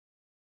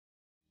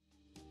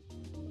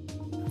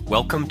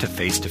Welcome to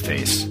Face to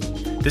Face.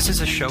 This is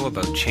a show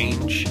about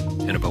change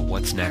and about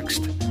what's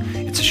next.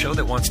 It's a show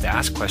that wants to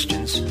ask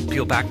questions,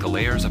 peel back the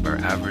layers of our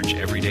average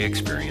everyday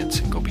experience,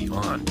 and go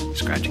beyond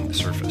scratching the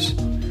surface.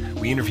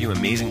 We interview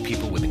amazing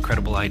people with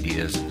incredible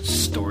ideas and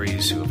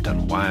stories who have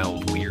done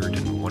wild, weird,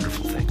 and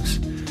wonderful things.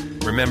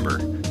 Remember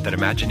that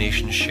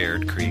imagination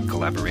shared creates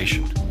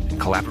collaboration,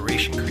 and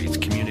collaboration creates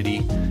community,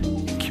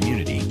 and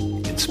community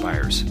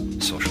inspires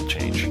social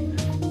change.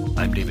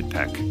 I'm David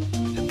Peck,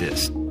 and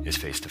this is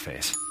Face to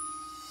Face.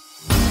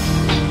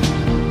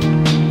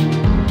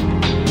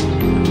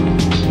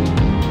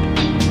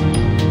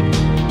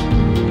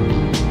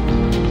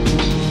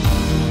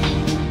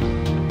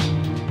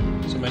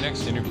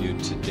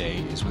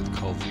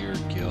 Kulvir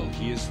Gill.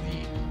 He is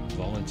the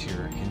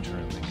volunteer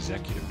interim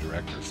executive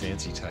director,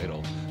 fancy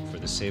title, for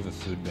the Save a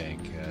Food Bank.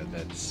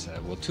 That's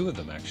two of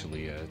them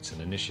actually. It's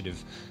an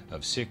initiative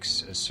of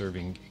 6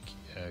 serving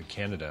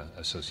Canada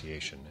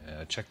Association.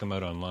 Check them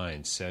out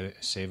online,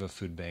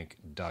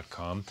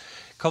 saveafoodbank.com.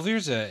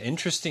 Kulvir's an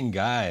interesting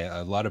guy,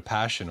 a lot of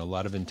passion, a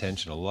lot of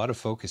intention, a lot of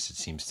focus, it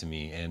seems to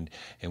me. And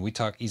we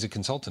talk, he's a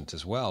consultant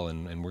as well,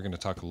 and we're going to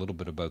talk a little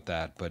bit about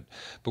that. But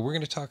we're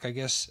going to talk, I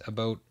guess,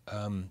 about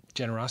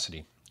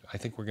generosity. I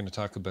think we're going to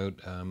talk about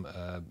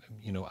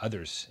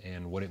others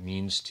and what it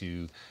means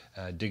to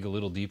dig a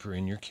little deeper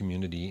in your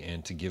community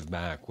and to give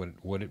back.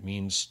 What it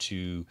means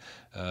to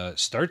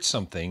start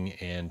something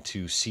and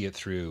to see it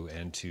through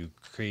and to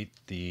create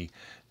the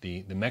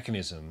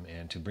mechanism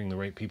and to bring the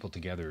right people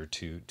together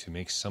to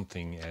make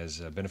something as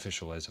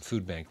beneficial as a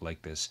food bank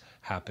like this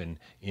happen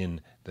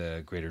in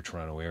the Greater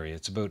Toronto Area.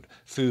 It's about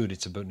food,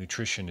 it's about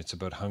nutrition, it's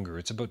about hunger,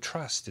 it's about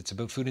trust, it's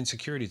about food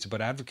insecurity, it's about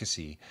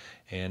advocacy,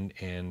 and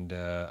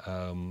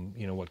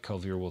what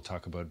Kulvir will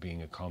talk about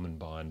being a common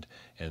bond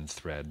and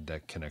thread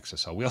that connects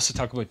us all. We also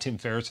talk about Tim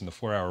Ferriss and the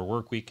 4-Hour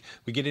Work Week.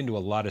 We get into a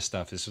lot of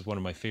stuff. This is one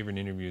of my favorite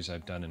interviews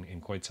I've done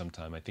in quite some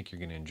time. I think you're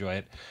going to enjoy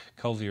it.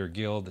 Kulvir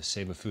Gill, the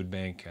Save a Food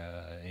Bank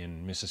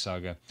in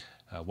Mississauga,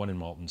 one in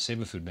Malton,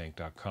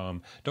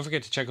 saveafoodbank.com. Don't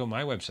forget to check out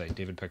my website,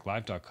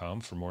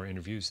 davidpecklive.com, for more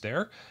interviews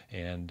there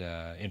and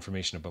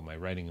information about my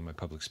writing and my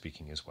public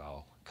speaking as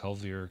well.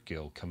 Kulvir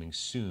Gill, coming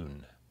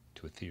soon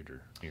to a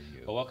theater near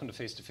you. Well, welcome to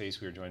Face to Face.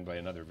 We are joined by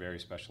another very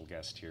special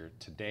guest here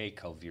today.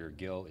 Kulvir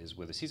Gill is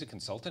with us. He's a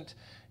consultant,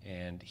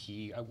 and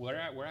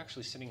we're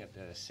actually sitting at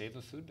the Save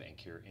a Food Bank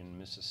here in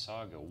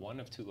Mississauga, one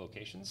of 2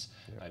 locations.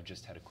 Yeah. I've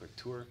just had a quick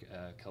tour.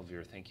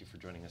 Kulvir, thank you for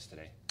joining us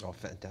today. Oh,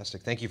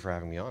 fantastic. Thank you for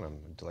having me on. I'm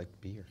delighted to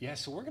be here. Yeah,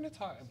 so we're going to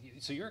talk.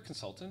 So you're a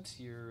consultant.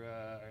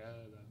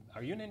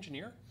 Are you an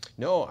engineer?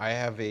 No, I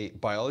have a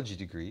biology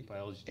degree.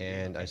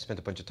 And okay. I spent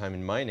a bunch of time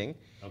in mining.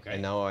 Okay.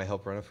 And now I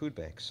help run a food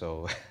bank.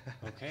 So.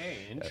 Okay,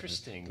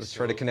 interesting. Let's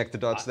try to connect the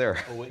dots there.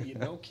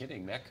 No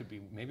kidding. That could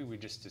be. Maybe we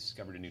just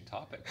discovered a new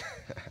topic: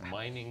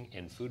 mining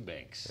and food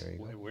banks.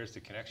 Where's the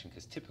connection?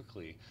 Because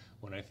typically,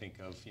 when I think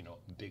of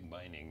big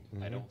mining,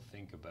 I don't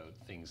think about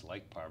things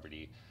like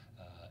poverty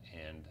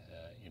and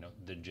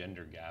the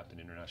gender gap in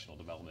international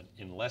development,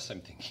 unless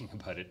I'm thinking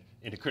about it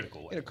in a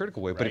critical way. In a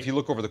critical way, right? But if you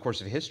look over the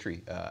course of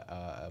history,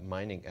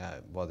 mining,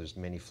 while there's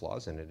many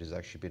flaws in it, has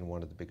actually been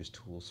one of the biggest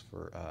tools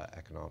for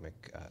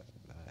economic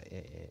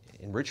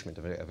enrichment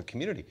of a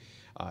community.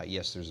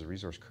 Yes, there's a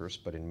resource curse,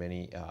 but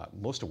in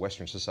most of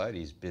Western society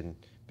has been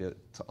built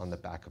on the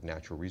back of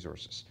natural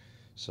resources.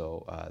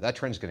 So that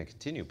trend is going to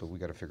continue, but we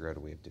got to figure out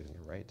a way of doing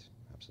it right.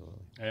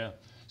 Absolutely. Yeah.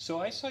 So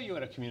I saw you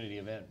at a community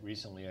event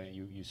recently.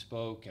 You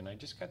spoke, and I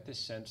just got this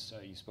sense.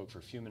 You spoke for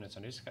a few minutes,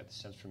 and I just got the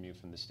sense from you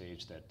from the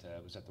stage that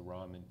was at the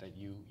ROM, and that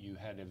you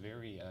had a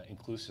very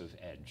inclusive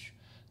edge,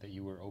 that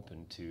you were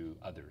open to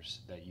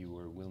others, that you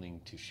were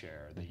willing to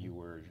share, that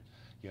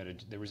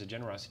there was a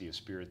generosity of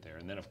spirit there.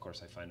 And then, of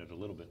course, I find out a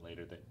little bit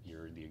later that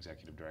you're the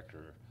executive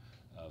director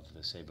of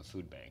the Save a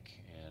Food Bank,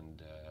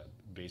 and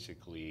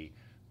basically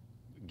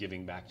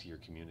giving back to your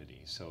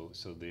community. So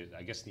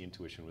I guess the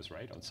intuition was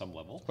right on some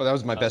level. Well, that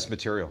was my best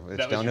material.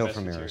 It's downhill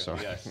from here. So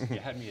yes, you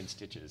had me in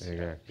stitches.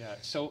 Yeah.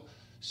 So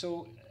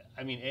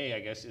I mean,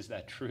 I guess, is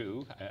that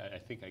true? I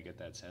think I get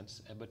that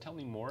sense. But tell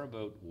me more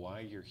about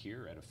why you're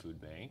here at a food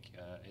bank.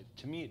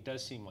 To me, it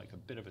does seem like a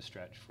bit of a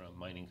stretch from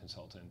mining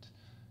consultant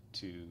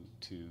to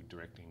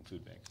directing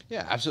food bank.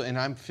 Yeah, absolutely. And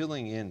I'm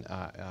filling in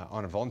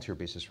on a volunteer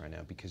basis right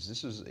now because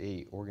this is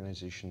a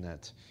organization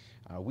that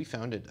we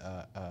founded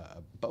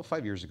about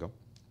 5 years ago.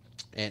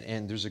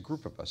 And there's a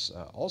group of us,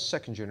 all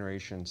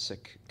second-generation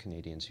Sikh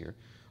Canadians here,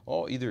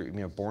 all either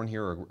born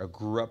here or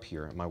grew up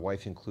here, my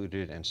wife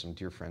included, and some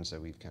dear friends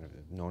that we've kind of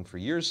known for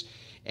years.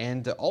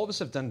 And all of us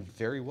have done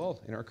very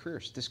well in our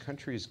careers. This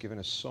country has given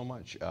us so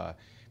much.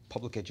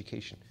 Public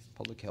education,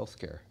 public health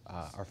care.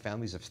 Our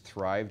families have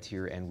thrived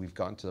here, and we've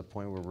gotten to the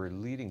point where we're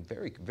leading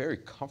very, very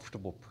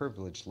comfortable,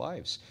 privileged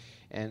lives.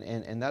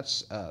 And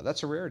that's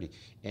a rarity.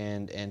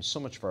 And so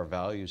much of our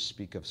values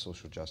speak of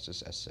social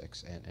justice,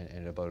 ethics,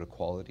 and about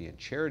equality and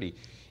charity.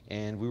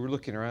 And we were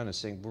looking around and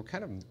saying, we're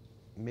kind of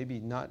maybe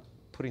not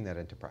putting that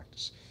into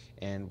practice.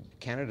 And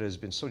Canada has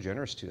been so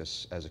generous to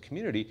us as a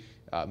community,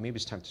 maybe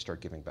it's time to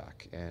start giving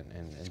back.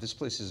 And this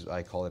place is,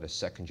 I call it a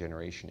second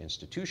generation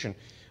institution,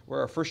 where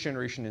our first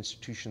generation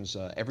institutions,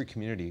 every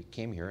community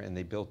came here and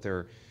they built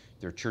their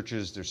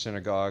churches, their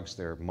synagogues,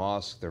 their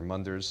mosques, their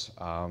mandars.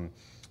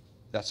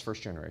 That's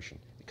first generation,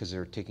 because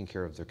they're taking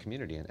care of their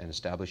community and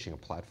establishing a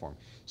platform.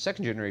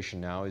 Second generation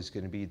now is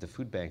going to be the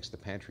food banks, the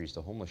pantries,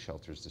 the homeless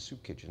shelters, the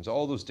soup kitchens,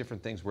 all those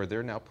different things where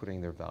they're now putting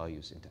their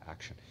values into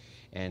action.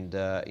 And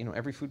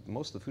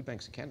most of the food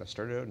banks in Canada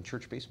started out in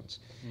church basements.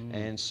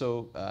 And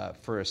so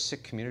for a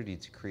Sikh community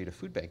to create a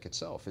food bank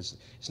itself,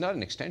 it's not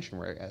an extension,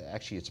 where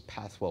actually it's a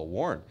path well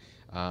worn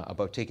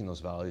about taking those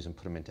values and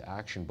put them into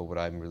action. But what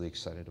I'm really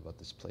excited about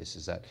this place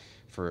is that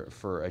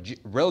for a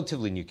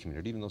relatively new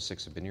community, even though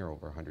Sikhs have been here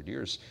over 100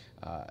 years,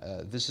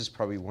 this is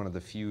probably one of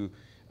the few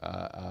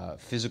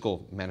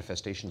physical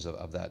manifestations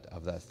of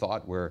that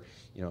thought, where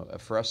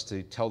for us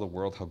to tell the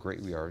world how great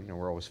we are,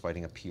 we're always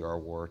fighting a PR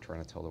war,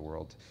 trying to tell the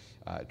world,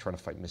 trying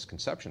to fight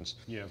misconceptions.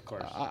 Yeah, of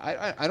course.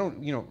 I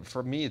don't,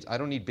 for me, I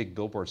don't need big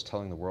billboards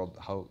telling the world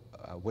how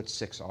what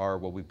Sikhs are,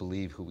 what we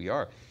believe, who we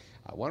are.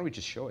 Why don't we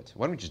just show it?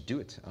 Why don't we just do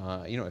it?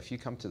 If you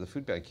come to the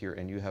food bank here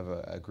and you have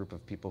a group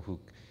of people who,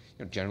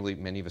 generally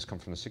many of us come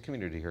from the Sikh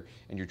community here,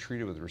 and you're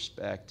treated with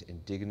respect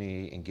and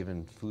dignity and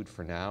given food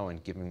for now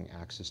and given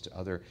access to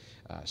other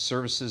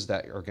services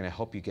that are going to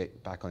help you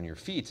get back on your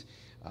feet.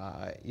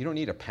 You don't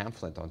need a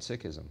pamphlet on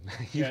Sikhism.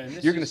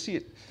 You're going to see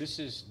it. This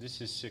is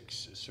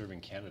Sikhs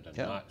serving Canada,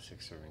 not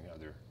Sikhs serving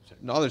other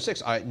Sikhs. No, other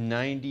Sikhs.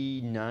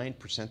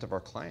 99% of our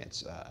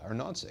clients are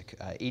non-Sikh.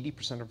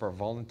 80% of our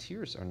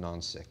volunteers are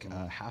non-Sikh.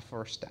 Half of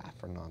our staff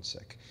are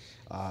non-Sikh.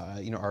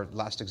 Our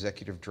last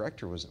executive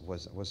director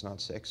was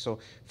not Sikh. So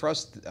for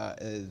us,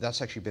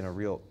 that's actually been a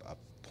real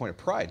point of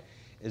pride,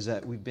 is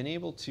that we've been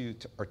able to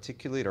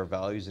articulate our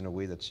values in a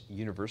way that's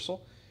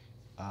universal,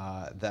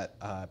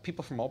 that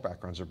people from all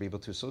backgrounds are able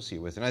to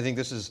associate with. And I think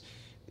this is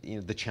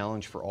the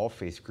challenge for all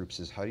faith groups,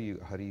 is how do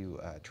you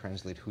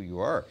translate who you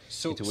are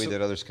into a way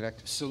that others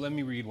connect. So let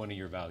me read one of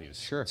your values.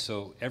 Sure.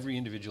 So every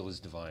individual is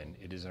divine.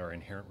 It is our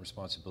inherent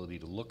responsibility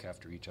to look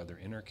after each other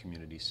in our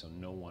community so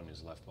no one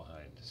is left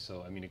behind.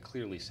 So, it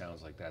clearly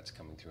sounds like that's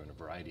coming through in a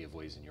variety of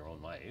ways in your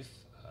own life,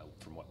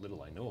 from what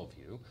little I know of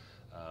you.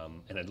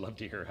 And I'd love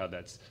to hear how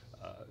that's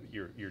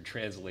you're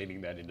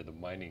translating that into the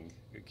mining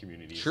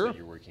communities that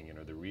you're working in,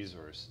 or the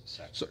resource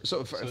sector.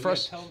 So for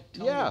us, tell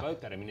me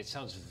about that. It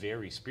sounds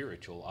very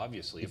spiritual,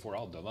 obviously, if we're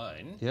all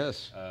divine.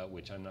 Yes.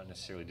 Which I'm not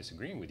necessarily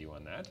disagreeing with you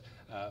on that.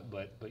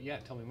 But yeah,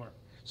 tell me more.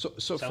 So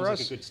sounds for like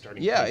us, a good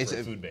starting point for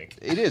a food bank.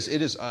 It is.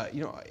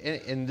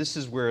 And this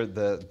is where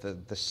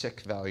the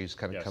Sikh values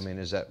kind of come in.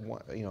 Is that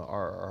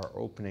our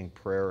opening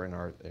prayer and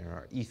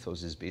our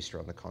ethos is based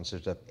around the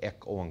concept of Ek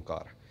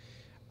Oankar.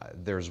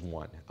 There's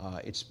one.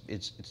 It's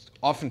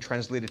often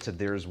translated to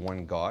 "there's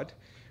one God,"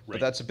 but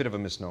that's a bit of a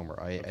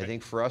misnomer. I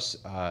think for us,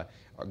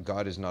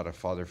 God is not a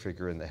father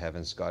figure in the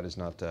heavens. God is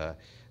not the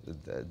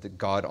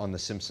God on The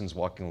Simpsons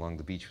walking along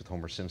the beach with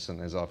Homer Simpson,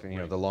 as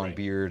often the long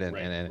beard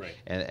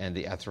and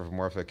the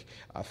anthropomorphic.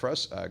 For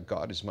us,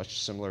 God is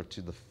much similar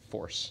to the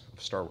Force of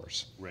Star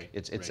Wars.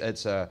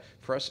 It's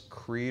for us,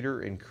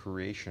 creator and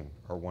creation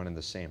are one and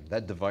the same.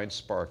 That divine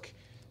spark,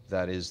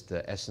 that is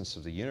the essence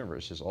of the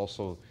universe, is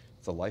also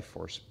the life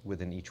force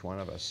within each one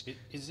of us.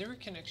 Is there a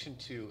connection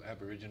to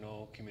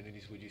Aboriginal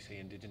communities, would you say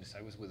Indigenous?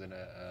 I was with an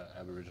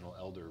Aboriginal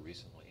elder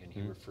recently, and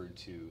he referred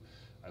to,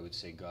 I would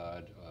say,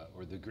 God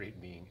or the great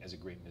being as a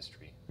great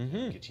mystery,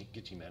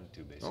 Gitchi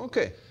Manitou, basically.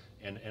 Okay.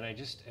 And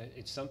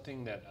it's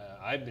something that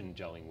I've been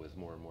gelling with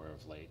more and more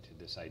of late,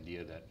 this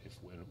idea that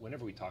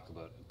whenever we talk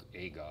about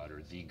a God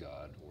or the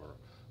God or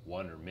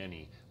one or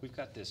many, we've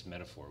got this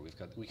metaphor.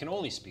 We can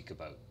only speak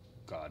about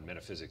God,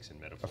 metaphysics and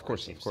metaphor. Of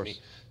course.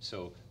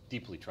 So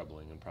deeply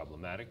troubling and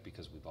problematic,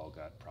 because we've all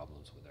got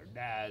problems with our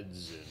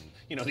dads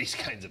and these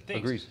kinds of things.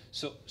 Agreed.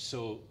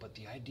 So but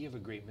the idea of a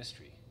great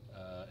mystery,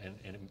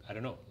 and I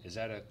don't know, is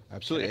that a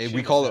absolutely?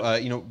 We call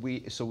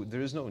it so there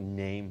is no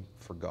name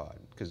for God,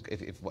 because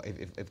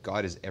if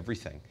God is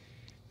everything,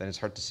 then it's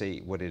hard to say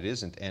what it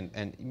isn't.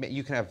 And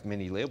you can have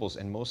many labels,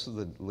 and most of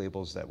the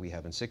labels that we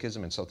have in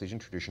Sikhism and South Asian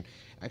tradition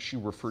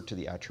actually refer to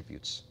the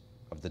attributes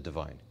of the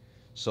divine.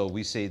 So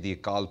we say the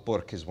Akal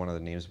Purkh is one of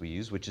the names we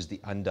use, which is the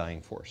undying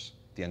force,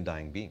 the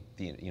undying being,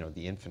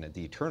 the infinite,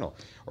 the eternal.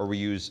 Or we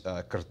use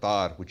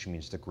Kartar, which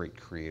means the great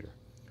creator.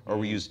 Or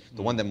we use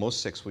the one that most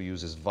Sikhs will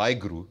use is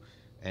Vaiguru,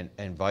 and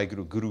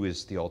Vaiguru, Guru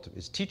is the ultimate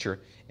is teacher,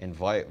 and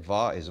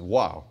Va is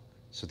Wow,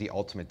 so the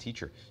ultimate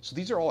teacher. So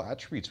these are all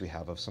attributes we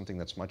have of something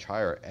that's much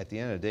higher. At the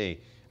end of the day,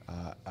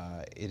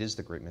 it is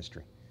the great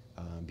mystery.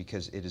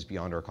 Because it is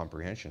beyond our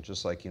comprehension.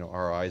 Just like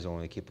our eyes are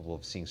only capable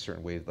of seeing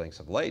certain wavelengths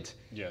of light.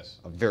 Yes.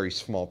 A very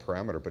small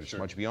parameter, but it's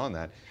much beyond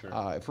that.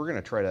 If we're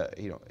going to try to,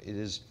 it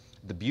is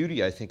the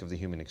beauty, I think, of the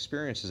human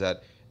experience, is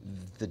that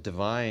the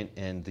divine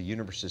and the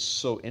universe is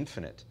so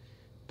infinite,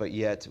 but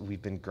yet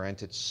we've been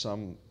granted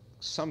some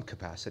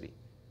capacity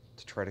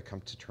to try to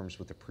come to terms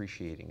with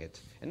appreciating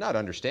it, and not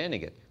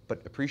understanding it,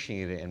 but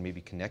appreciating it and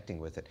maybe connecting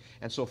with it.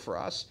 And so for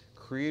us,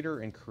 creator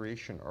and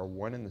creation are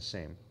one and the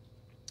same.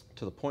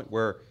 to the point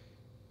where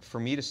for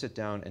me to sit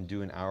down and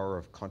do an hour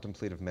of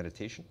contemplative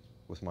meditation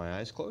with my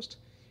eyes closed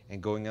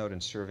and going out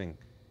and serving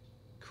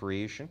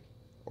creation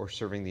or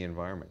serving the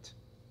environment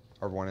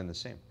are one and the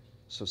same.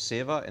 So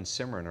seva and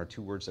simran are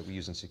two words that we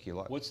use in Sikhi a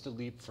lot. What's the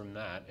leap from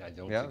that? I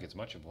don't think it's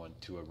much of one,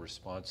 to a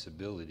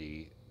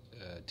responsibility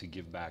to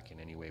give back in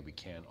any way we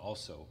can.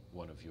 Also,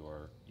 one of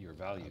your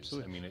values.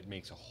 Absolutely. I mean, it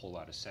makes a whole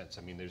lot of sense.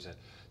 I mean, there's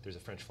a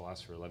French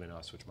philosopher,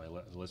 Levinas, which my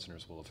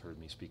listeners will have heard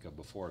me speak of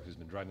before, who's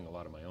been driving a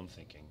lot of my own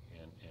thinking,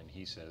 and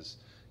he says,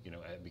 you know,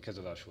 because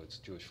of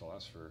Auschwitz, Jewish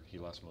philosopher, he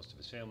lost most of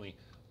his family.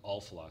 All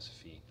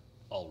philosophy,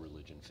 all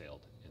religion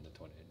failed in the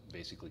 20. It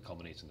basically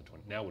culminates in the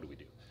 20. Now what do we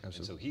do? Absolutely.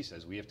 And so he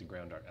says we have to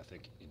ground our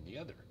ethic in the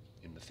other,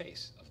 in the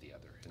face of the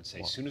other, and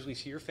say, as soon as we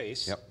see your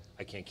face,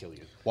 I can't kill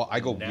you. Well, I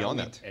go beyond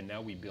that. And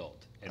now we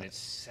build. And it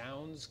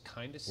sounds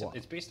kind of simple.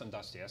 It's based on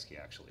Dostoevsky,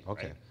 actually.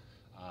 Okay.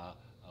 Right?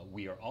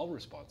 We are all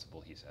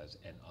responsible, he says,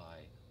 and I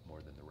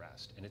more than the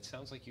rest. And it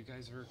sounds like you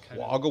guys are kind of...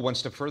 Well, I'll go one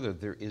step further.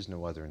 There is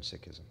no other in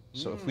Sikhism.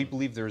 So if we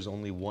believe there is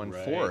only one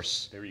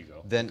force, there you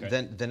go.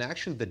 Then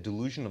actually the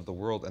delusion of the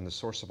world and the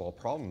source of all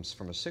problems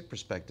from a Sikh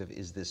perspective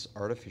is this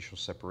artificial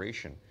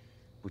separation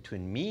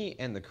between me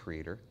and the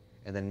Creator,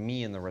 and then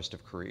me and the rest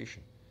of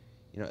creation.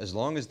 You know, as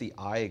long as the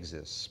I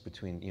exists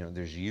between, you know,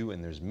 there's you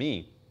and there's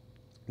me,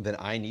 then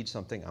I need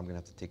something, I'm going to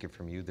have to take it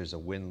from you. There's a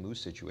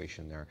win-lose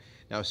situation there.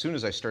 Now, as soon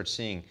as I start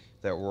seeing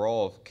that we're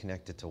all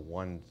connected to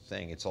one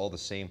thing, it's all the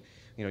same.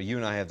 You know, you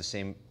and I have the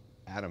same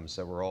atoms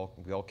that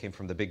we all came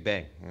from the Big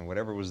Bang, and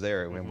whatever was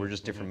there, and we're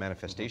just different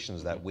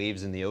manifestations, that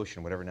waves in the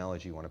ocean, whatever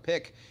analogy you want to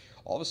pick.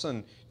 All of a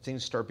sudden,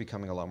 things start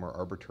becoming a lot more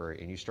arbitrary,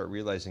 and you start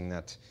realizing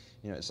that,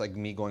 you know, it's like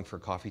me going for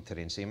coffee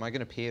today and saying, am I going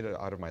to pay it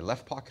out of my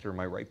left pocket or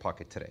my right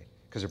pocket today?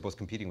 Because they're both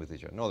competing with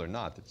each other. No, they're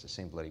not. It's the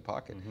same bloody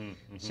pocket.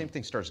 Same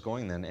thing starts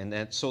going then,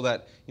 and so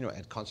that, you know,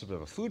 at concept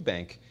of a food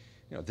bank,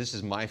 you know, this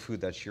is my food,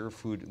 that's your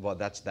food. Well,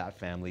 that's that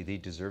family. They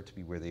deserve to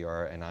be where they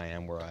are, and I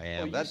am where I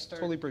am. That's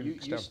totally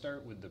breaks down. You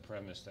start with the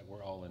premise that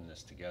we're all in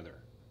this together.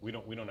 We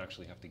don't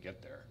actually have to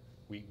get there.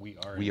 We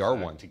are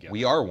one. Together.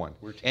 We are one.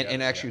 We're together,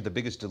 and actually, the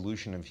biggest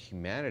delusion of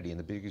humanity and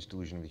the biggest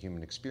delusion of the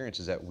human experience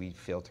is that we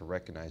fail to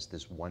recognize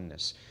this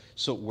oneness.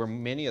 So where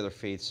many other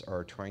faiths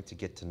are trying to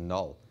get to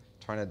null,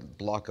 trying to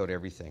block out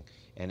everything,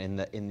 and in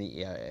the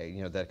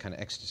you know, that kind of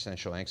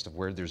existential angst of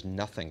where there's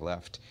nothing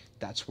left,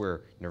 that's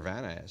where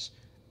nirvana is.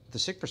 The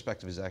Sikh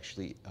perspective is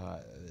actually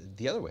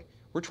the other way.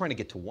 We're trying to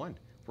get to one.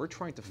 We're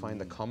trying to find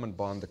the common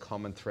bond, the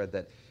common thread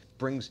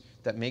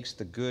that makes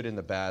the good and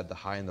the bad, the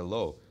high and the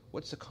low.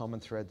 What's the common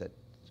thread that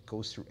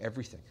goes through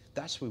everything?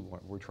 That's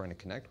what we're trying to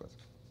connect with.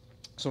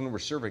 So when we're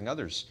serving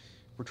others,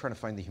 we're trying to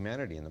find the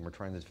humanity in them. We're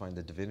trying to find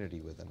the divinity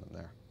within them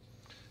there.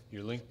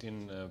 Your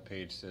LinkedIn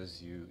page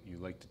says you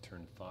like to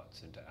turn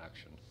thoughts into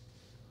action.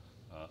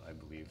 I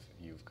believe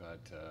you've got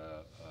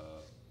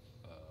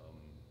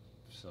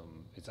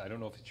some. I don't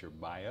know if it's your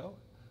bio,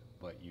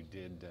 but you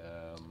did.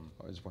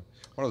 It was one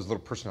of those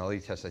little personality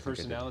tests.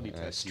 Personality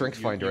tests. Strength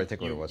Finder, I think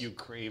what it was. You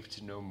crave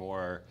to know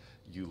more.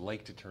 You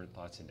like to turn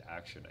thoughts into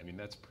action. I mean,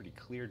 that's pretty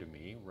clear to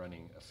me.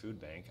 Running a food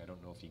bank, I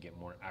don't know if you get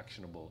more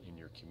actionable in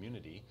your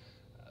community.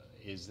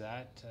 Is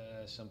that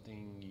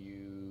something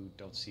you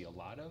don't see a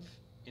lot of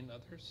in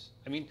others?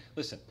 I mean,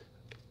 listen,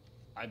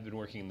 I've been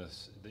working in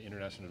the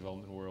international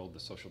development world, the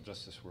social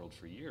justice world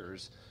for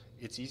years.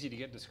 It's easy to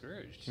get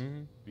discouraged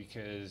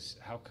because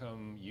how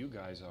come you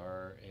guys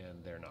are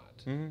and they're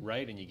not,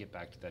 right? And you get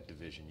back to that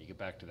division, you get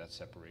back to that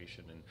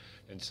separation,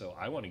 and so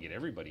I want to get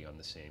everybody on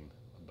the same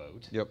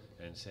boat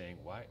and saying,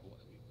 why?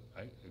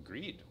 I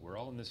agreed. We're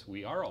all in this.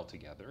 We are all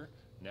together.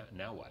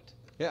 Now what?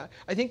 Yeah,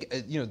 I think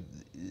you know,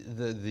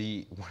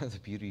 the one of the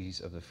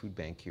beauties of the food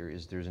bank here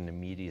is there's an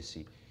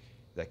immediacy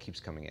that keeps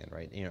coming in,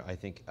 right? You know, I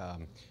think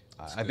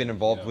I've been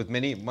involved with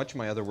much of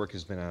my other work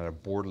has been at a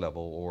board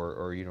level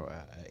or you know,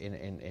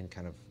 in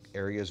kind of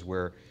areas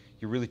where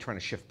you're really trying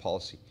to shift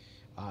policy.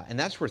 And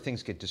that's where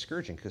things get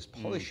discouraging because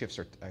policy shifts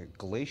are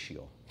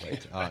glacial,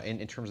 right?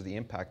 In terms of the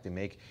impact they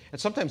make.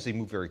 And sometimes they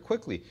move very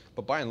quickly,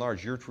 but by and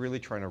large, you're really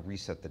trying to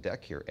reset the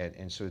deck here.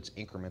 And so it's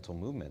incremental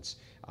movements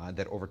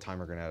that over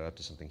time are going to add up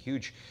to something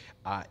huge.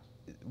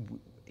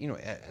 You know,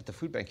 at the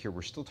food bank here,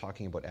 we're still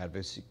talking about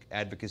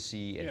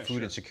advocacy and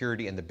food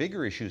insecurity and the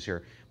bigger issues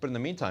here. But in the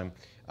meantime,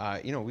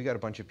 you know, we got a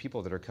bunch of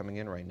people that are coming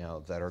in right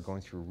now that are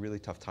going through a really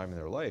tough time in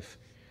their life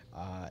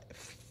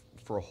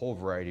for a whole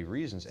variety of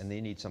reasons, and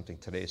they need something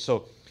today.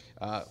 So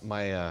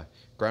my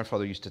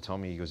grandfather used to tell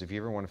me, he goes, if you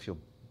ever want to feel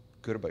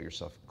good about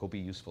yourself, go be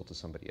useful to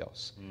somebody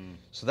else.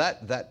 So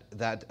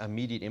that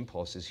immediate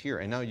impulse is here,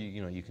 and now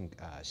you can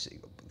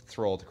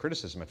throw all the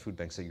criticism at food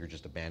banks that you're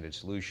just a bandage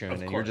solution,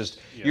 and this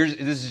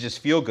is just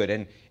feel good,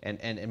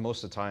 and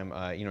most of the time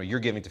you know, you're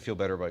giving to feel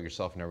better about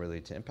yourself, not really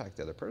to impact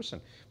the other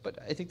person. But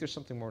I think there's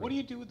something more. What do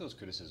you do with those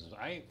criticisms?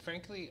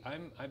 Frankly,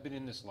 I've been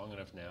in this long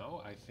enough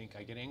now. I think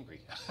I get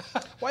angry.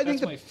 Well,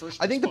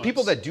 I think the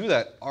people that do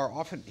that are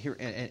often here,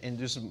 and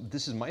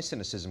this is my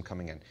cynicism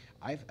coming in.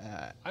 I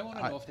want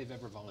to know if they've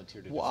ever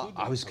volunteered at a well, food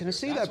bank. I was going to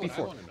say that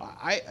before.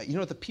 I you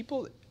know, the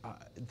people,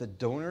 the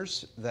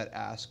donors that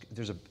ask,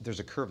 there's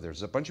a curve.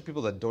 There's a bunch of of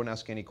people that don't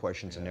ask any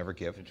questions and never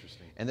give.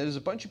 Interesting. And then there's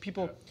a bunch of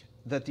people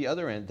that the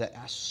other end that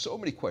ask so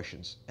many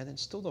questions and then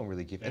still don't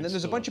really give. And then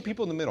there's a bunch of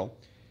people in the middle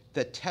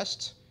that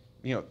test,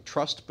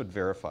 trust but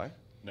verify.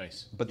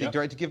 Nice. But they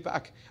try to give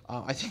back.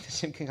 I think the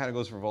same thing kind of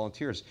goes for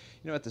volunteers.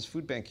 At this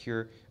food bank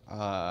here,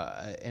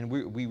 and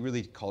we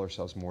really call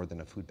ourselves more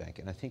than a food bank.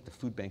 And I think the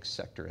food bank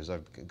sector, as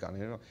I've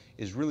gotten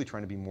is really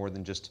trying to be more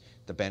than just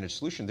the bandaged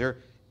solution.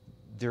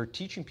 They're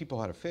teaching people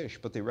how to fish,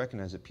 but they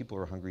recognize that people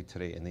are hungry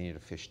today and they need to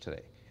fish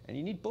today. And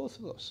you need both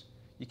of those.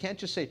 You can't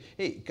just say,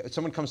 hey,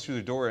 someone comes through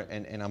the door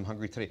and I'm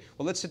hungry today.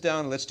 Well, let's sit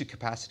down and let's do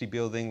capacity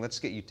building. Let's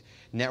get you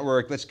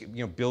network. Let's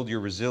build your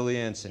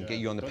resilience and get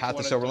you on the path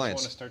to silver lions.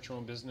 You want to start your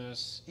own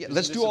business? Yeah,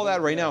 let's do all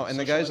that right now. And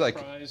the guy's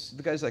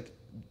like,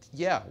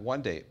 yeah,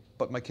 one day,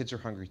 but my kids are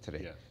hungry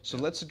today. Yeah. So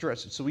let's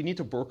address it. So we need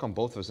to work on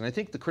both of us. And I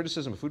think the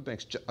criticism of food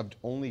banks of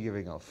only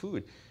giving out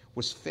food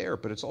was fair,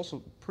 but it's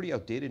also pretty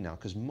outdated now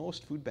because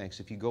most food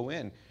banks, if you go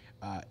in,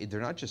 they're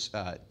not just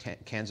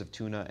cans of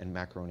tuna and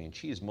macaroni and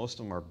cheese. Most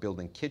of them are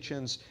building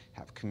kitchens,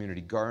 have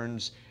community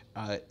gardens.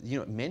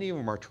 Many of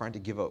them are trying to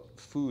give out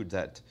food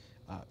that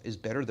is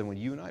better than what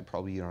you and I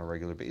probably eat on a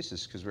regular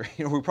basis because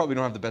we probably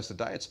don't have the best of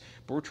diets.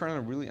 But we're trying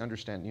to really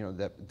understand,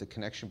 that the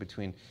connection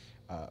between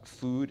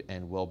food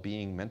and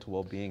well-being, mental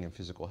well-being, and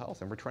physical health,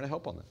 and we're trying to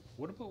help on that.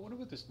 What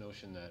about this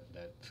notion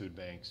that food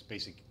banks,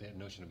 the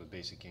notion of a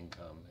basic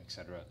income, et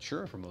cetera,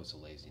 promotes a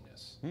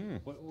laziness?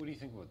 What do you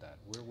think about that?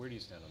 Where do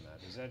you stand on that?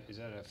 Is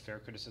that a fair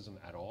criticism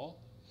at all?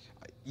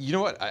 You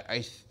know what?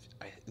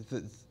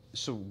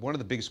 So one of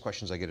the biggest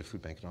questions I get at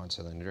food bank in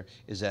Ontario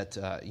is that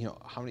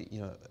how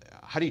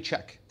do you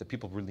check that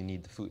people really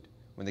need the food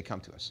when they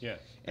come to us? Yeah.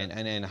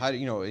 And how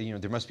do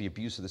there must be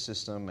abuse of the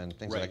system and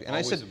things like that. And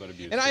always about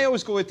abuse. I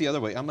always go it the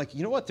other way. I'm like,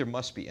 you know what? There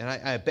must be, and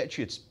I bet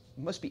you it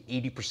must be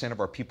 80% of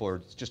our people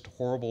are just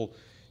horrible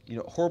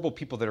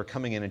people that are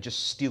coming in and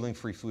just stealing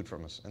free food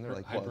from us. And they're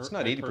like, well, it's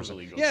not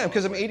 80%. Yeah,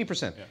 because I'm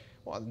 80%. Yeah.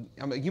 Well,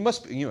 you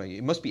must,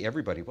 it must be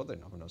everybody. Well,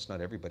 no, it's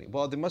not everybody.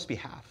 Well, there must be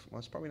half. Well,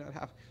 it's probably not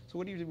half. So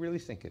what do you really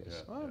think it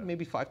is?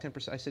 Maybe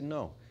 5-10%. I said,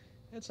 no.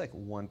 It's like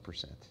 1%,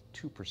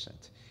 2%.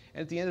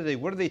 And at the end of the day,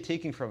 what are they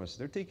taking from us?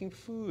 They're taking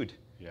food.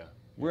 Yeah.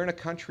 We're in a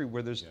country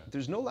where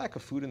there's no lack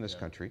of food in this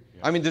country.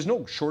 Yeah. I mean, there's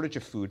no shortage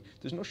of food.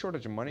 There's no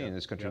shortage of money in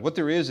this country. What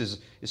there is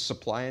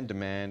supply and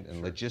demand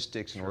and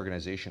logistics and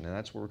organization, and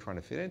that's where we're trying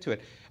to fit into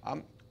it.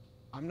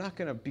 I'm not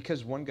going to,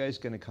 because one guy's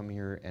going to come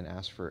here and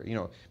ask for,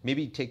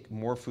 maybe take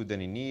more food than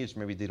he needs.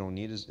 Maybe they don't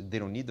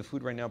need the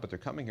food right now, but they're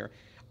coming here.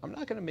 I'm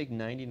not going to make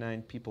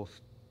 99 people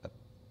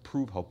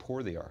prove how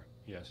poor they are.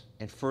 Yes.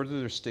 And further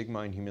their stigma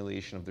and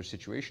humiliation of their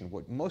situation,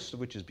 most of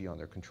which is beyond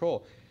their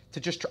control, to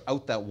just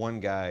out that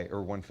one guy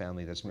or one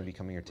family that's maybe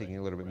coming here taking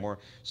a little bit more.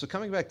 So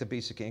coming back to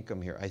basic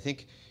income here, I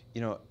think,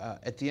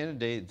 at the end of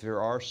the day,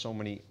 there are so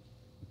many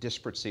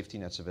disparate safety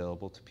nets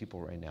available to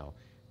people right now,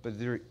 but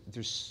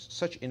there's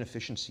such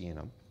inefficiency in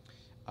them,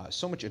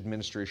 so much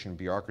administration and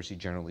bureaucracy,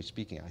 generally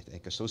speaking, I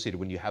think, associated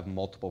when you have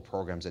multiple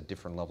programs at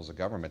different levels of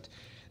government.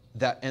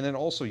 And then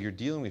also you're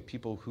dealing with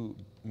people who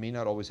may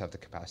not always have the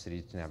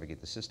capacity to navigate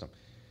the system.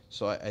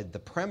 So the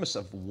premise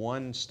of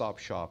one-stop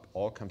shop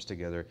all comes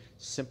together,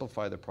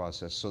 simplify the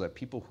process so that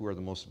people who are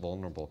the most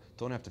vulnerable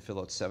don't have to fill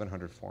out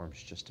 700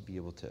 forms just to be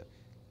able to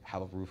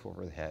have a roof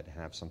over their head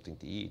and have something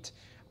to eat.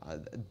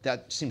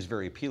 That seems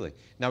very appealing.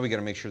 Now we got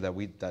to make sure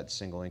that that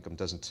single income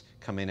doesn't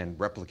come in and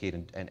replicate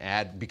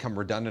and become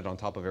redundant on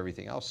top of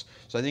everything else.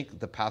 So I think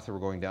the path that we're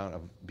going down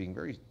of being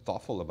very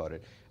thoughtful about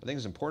it, I think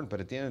is important. But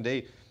at the end of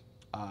the day,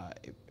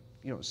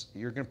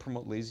 you're going to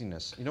promote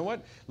laziness. You know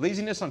what?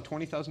 Laziness on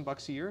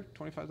 $20,000 a year,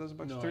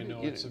 $25,000, no, 30. I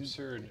know it's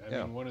absurd. I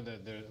mean, one of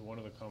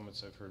the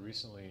comments I've heard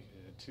recently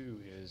too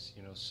is,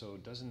 so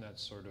doesn't that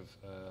sort of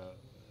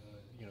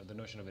the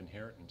notion of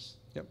inheritance?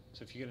 Yep.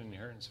 So if you get an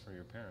inheritance from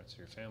your parents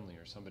or your family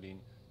or somebody,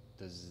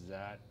 does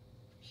that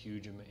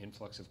huge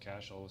influx of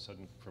cash all of a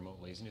sudden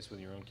promote laziness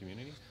within your own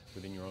community,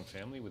 within your own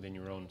family, within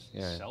your own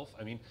self?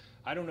 I mean,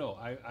 I don't know.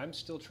 I'm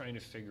still trying to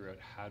figure out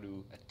how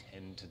to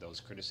attend to those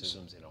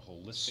criticisms in a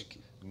holistic,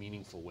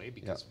 meaningful way,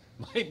 because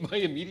my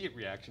immediate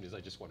reaction is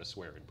I just want to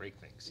swear and break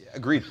things. Yeah,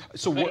 agreed.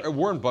 So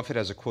Warren Buffett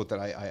has a quote that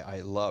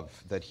I love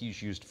that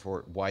he's used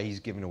for why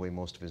he's given away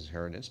most of his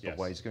inheritance, but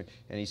why he's giving.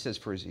 And he says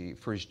for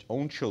his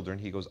own children,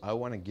 he goes, I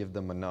want to give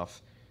them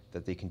enough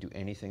that they can do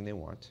anything they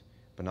want,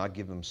 but not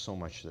give them so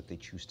much that they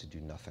choose to do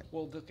nothing.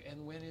 Well,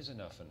 and when is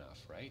enough,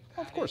 right?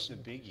 Well, of course.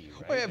 That's the biggie,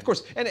 right? Well, yeah, of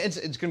course. And it's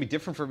going to be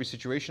different for every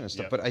situation and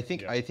stuff. But I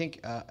think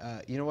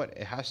you know what?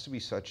 It has to be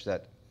such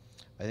that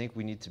I think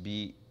we need to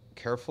be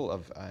careful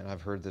of, and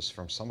I've heard this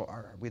from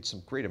we had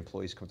some great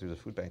employees come through the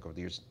food bank over the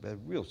years, a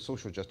real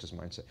social justice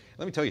mindset.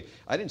 Let me tell you,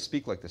 I didn't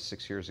speak like this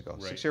 6 years ago.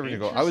 Right. 6 years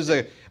ago, I was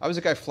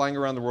a guy flying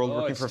around the world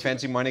working for a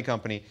fancy money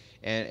company,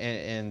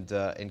 and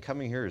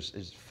coming here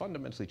has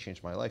fundamentally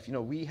changed my life.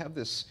 We have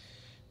this.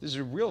 There's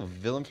a real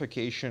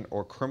vilification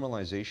or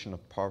criminalization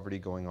of poverty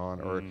going on,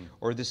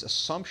 or this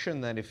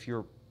assumption that if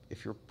you're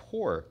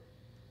poor,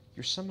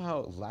 you're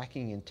somehow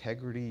lacking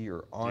integrity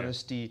or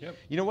honesty. Yep.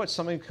 You know what?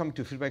 Somebody coming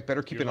to a food bank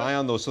better keep You're an eye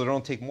on those so they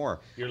don't take more.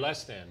 You're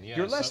less than. Yeah.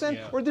 You're less than,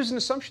 Yeah. or there's an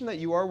assumption that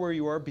you are where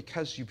you are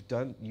because you've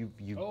done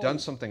done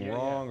something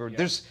wrong, or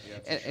there's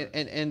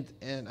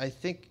and I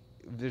think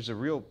there's a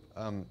real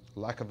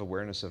lack of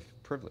awareness of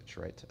privilege,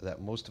 right?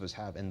 That most of us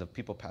have, and the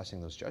people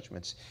passing those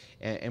judgments.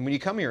 And when you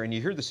come here and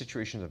you hear the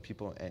situations of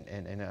people,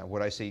 and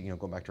what I say, you know,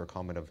 going back to our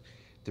comment of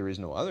there is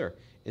no other,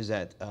 is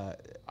that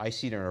I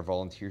see it in our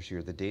volunteers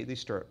here. The day they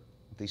start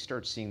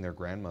seeing their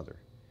grandmother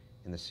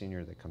and the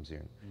senior that comes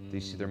in. They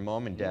see their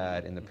mom and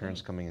dad and the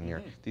parents coming in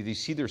here. They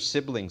see their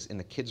siblings and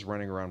the kids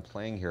running around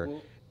playing here.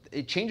 Well,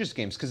 it changes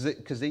games because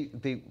they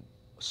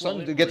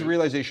get the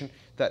realization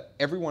that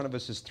every one of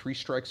us is 3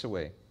 strikes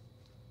away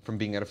from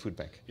being at a food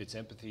bank. It's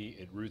empathy.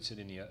 It roots it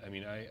in the. I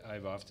mean,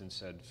 I've often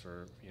said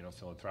for, you know,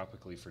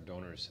 philanthropically for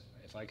donors,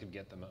 if I could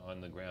get them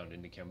on the ground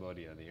into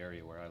Cambodia, the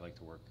area where I like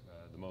to work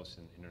the most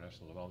in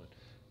international development,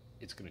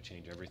 it's going to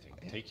change everything.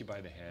 Take you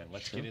by the hand.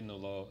 Let's get in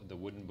the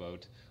wooden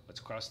boat. Let's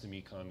cross the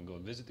Mekong and go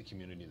visit the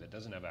community that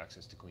doesn't have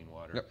access to clean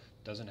water,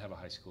 doesn't have a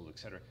high school,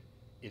 etc.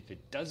 If it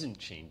doesn't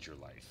change your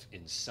life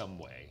in some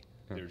way,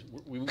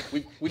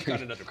 we've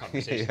got another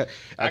conversation. Yeah,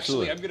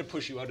 actually, I'm going to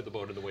push you out of the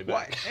boat on the way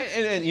back.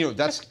 And you know,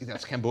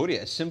 that's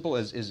Cambodia. As simple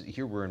as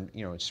here, we're in,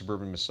 you know,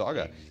 suburban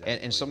Mississauga,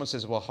 and someone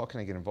says, well, how can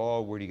I get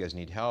involved? Where do you guys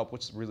need help?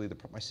 What's really the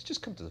problem? I said,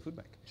 just come to the food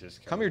bank.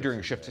 Just come here during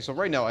a shift. So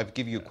right now, I've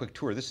give you a quick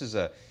tour. This is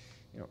a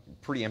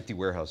pretty empty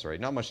warehouse, right?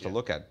 Not much to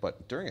look at,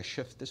 but during a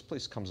shift, this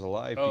place comes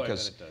alive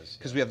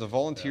because we have the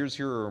volunteers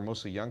here who are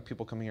mostly young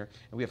people coming here,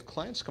 and we have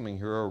clients coming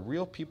here who are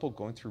real people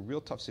going through real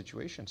tough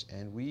situations,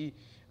 and we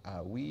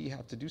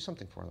have to do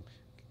something for them.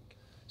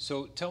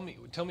 So tell me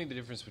the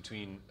difference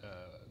between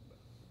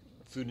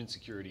food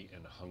insecurity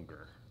and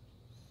hunger,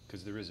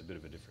 because there is a bit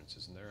of a difference,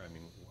 isn't there? I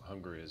mean,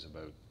 hunger is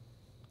about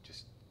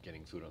just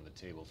getting food on the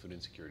table. Food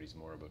insecurity is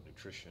more about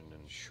nutrition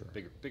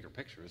and bigger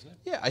picture, isn't it?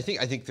 Yeah, I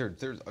think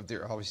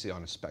they're obviously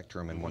on a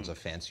spectrum, and one's a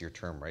fancier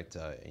term, right?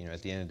 You know,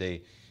 at the end of the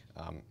day,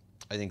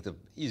 I think the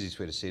easiest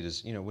way to say it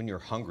is, you know, when you're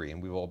hungry,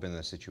 and we've all been in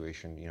that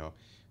situation, you know,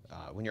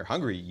 when you're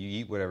hungry, you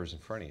eat whatever's in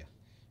front of you,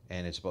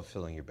 and it's about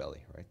filling your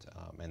belly, right?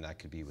 And that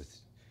could be with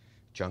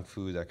junk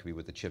food, that could be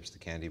with the chips, the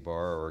candy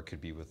bar, or it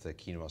could be with the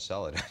quinoa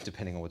salad,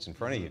 depending on what's in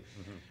front of you.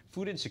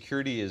 Food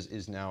insecurity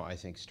is now, I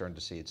think, starting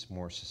to say it's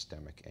more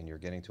systemic, and you're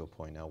getting to a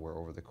point now where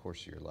over the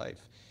course of your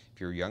life, if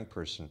you're a young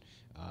person,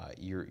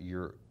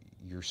 you're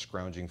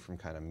scrounging from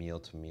kind of meal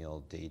to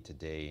meal, day to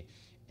day,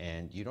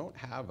 and you don't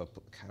have a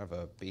kind of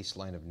a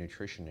baseline of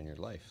nutrition in your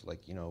life.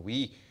 Like, you know,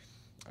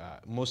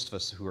 most of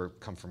us who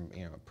come from,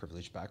 you know, a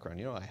privileged background,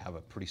 you know, I have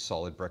a pretty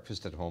solid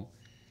breakfast at home.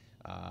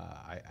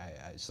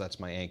 So that's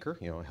my anchor,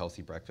 you know, a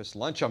healthy breakfast.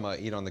 Lunch, I'm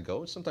eat on the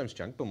go. Sometimes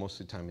junk, but most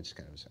of the time it's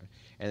kind of.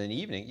 And then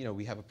evening, you know,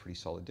 we have a pretty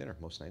solid dinner.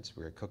 Most nights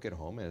we cook at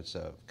home, and it's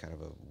a kind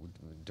of a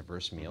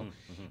diverse meal.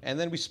 And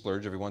then we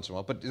splurge every once in a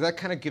while. But that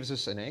kind of gives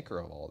us an anchor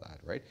of all that,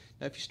 right?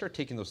 Now, if you start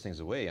taking those things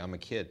away, I'm a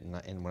kid,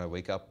 and when I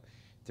wake up,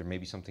 there may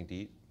be something to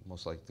eat.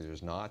 Most likely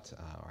there's not.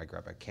 I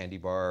grab a candy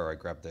bar, or I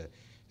grab the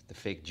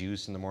fake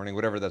juice in the morning,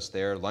 whatever that's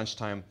there.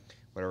 Lunchtime,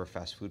 whatever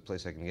fast food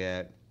place I can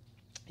get.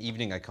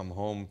 Evening, I come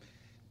home.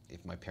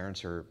 If my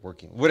parents are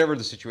working, whatever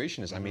the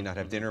situation is, I may not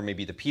have dinner.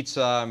 Maybe the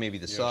pizza, maybe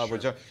the sub.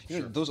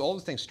 You know, all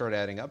the things start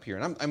adding up here.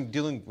 And I'm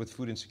dealing with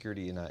food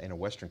insecurity in a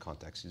Western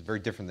context. It's very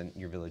different than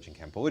your village in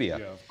Cambodia.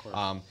 Yeah, of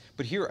course.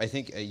 But here, I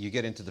think you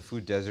get into the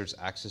food deserts,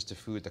 access to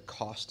food, the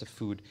cost of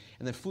food,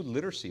 and then food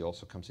literacy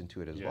also comes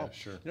into it as well.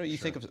 Sure. You know, you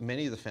think of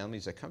many of the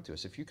families that come to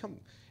us. If you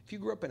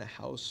grew up in a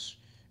house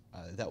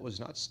that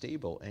was not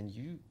stable, and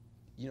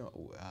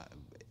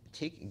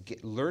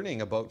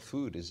learning about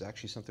food is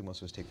actually something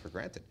most of us take for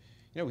granted.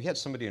 You know, we had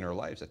somebody in our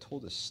lives that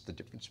told us the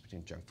difference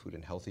between junk food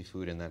and healthy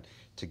food, and that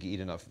to eat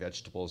enough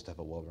vegetables to have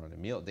a well-rounded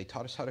meal. They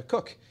taught us how to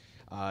cook.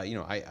 You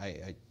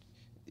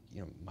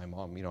know, my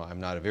mom, you know, I'm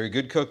not a very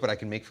good cook, but I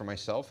can make for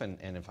myself, and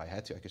if I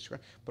had to, I could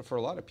scratch. But for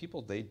a lot of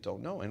people, they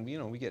don't know, and you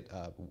know, we get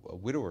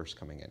widowers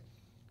coming in.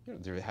 You know,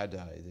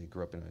 they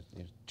grew up in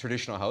a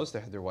traditional house. They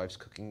had their wives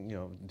cooking, you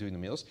know, doing the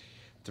meals.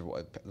 The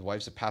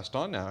wives have passed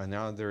on now, and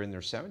now they're in their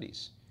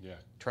 70s,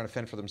 trying to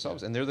fend for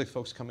themselves. And they're the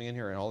folks coming in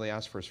here, and all they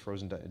ask for is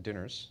frozen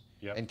dinners.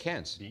 And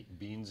cans.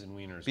 Beans and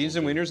wieners. Beans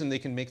and wieners, and they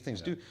can make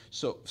things do.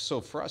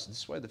 So for us, this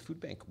is why the food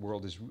bank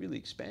world is really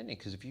expanding,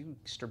 because if you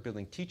start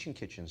building teaching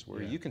kitchens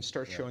where you can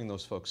start showing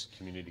those folks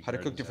how to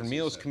cook different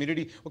meals,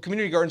 community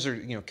gardens are,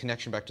 you know,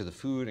 connection back to the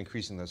food,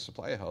 increasing the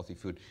supply of healthy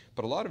food.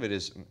 But a lot of it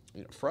is,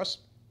 you know, for us,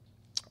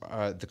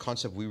 the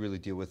concept we really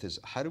deal with is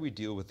how do we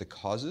deal with the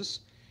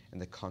causes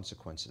and the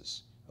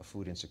consequences of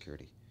food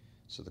insecurity.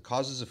 So the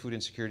causes of food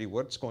insecurity,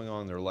 what's going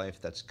on in their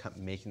life that's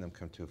making them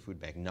come to a food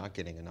bank, not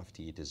getting enough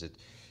to eat? Is it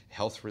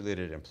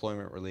health-related,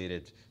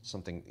 employment-related,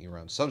 something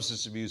around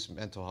substance abuse,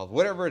 mental health,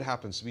 whatever it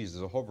happens to be?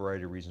 There's a whole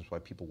variety of reasons why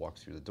people walk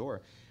through the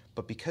door.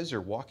 But because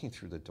they're walking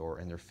through the door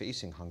and they're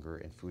facing hunger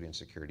and food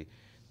insecurity,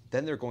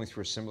 then they're going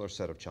through a similar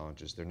set of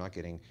challenges. They're not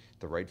getting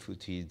the right food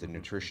to eat, the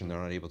nutrition, they're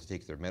not able to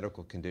take their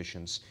medical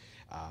conditions.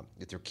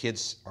 If their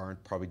kids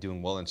aren't probably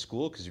doing well in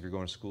school, because if you're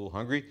going to school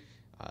hungry,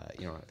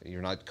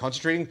 you're not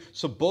concentrating.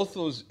 So both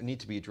those need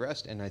to be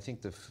addressed, and I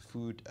think the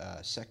food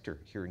sector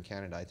here in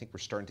Canada, I think we're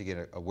starting to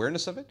get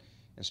awareness of it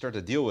and start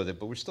to deal with it.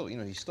 But we're still,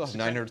 you still have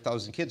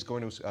 900,000 kids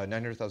going to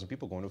 900,000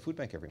 people going to a food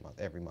bank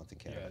every month in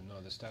Canada. Yeah,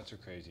 no, the stats are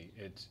crazy.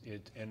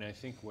 And I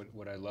think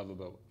what I love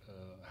about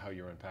how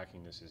you're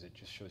unpacking this is it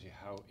just shows you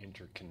how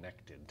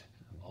interconnected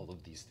all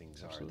of these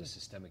things are. The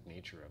systemic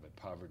nature of it,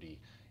 poverty,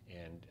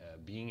 and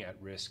being at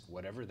risk,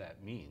 whatever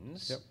that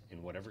means,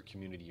 in whatever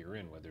community you're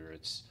in, whether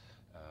it's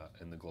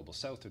in the global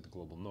south or the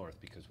global north,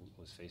 because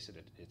let's face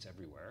it, it's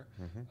everywhere.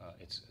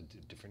 It's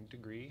a different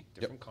degree,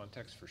 different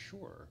context for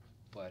sure,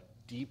 but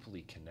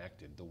deeply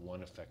connected. The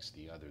one affects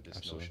the other,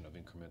 this notion of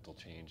incremental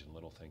change and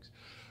little things.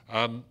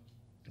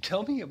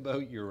 Tell me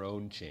about your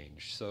own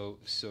change. So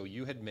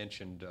you had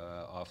mentioned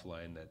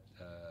offline that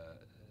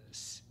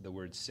the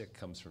word sick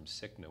comes from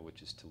sikna,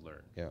 which is to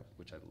learn,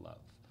 which I love.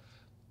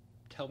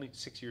 Tell me,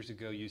 6 years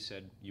ago you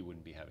said you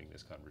wouldn't be having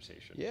this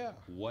conversation. Yeah.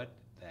 What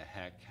the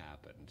heck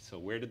happened? So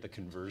where did the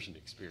conversion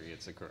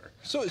experience occur?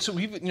 So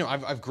we've,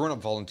 I've grown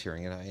up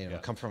volunteering, and I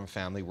come from a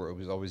family where it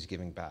was always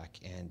giving back.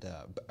 And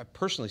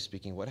personally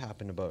speaking, what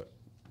happened about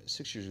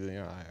 6 years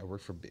ago, I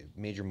worked for a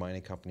major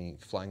mining company,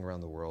 flying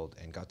around the world,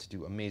 and got to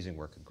do amazing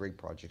work, great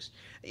projects.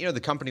 The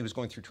company was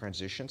going through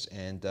transitions,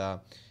 and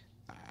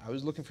I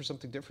was looking for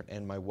something different.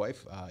 And my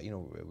wife,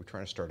 we're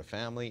trying to start a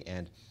family,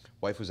 and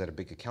wife was at a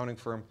big accounting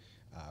firm,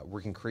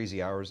 working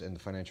crazy hours, and the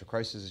financial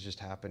crisis has just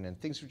happened, and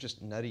things were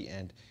just nutty.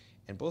 And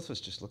both of us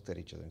just looked at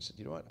each other and said,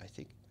 you know what, I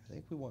think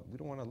we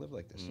don't want to live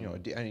like this.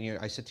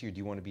 I said to her, do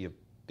you want to be a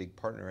big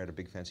partner at a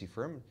big fancy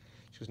firm?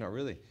 She goes, not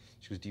really.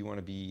 She goes, do you want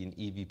to be an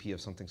EVP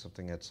of something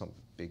at some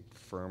big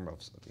firm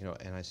of,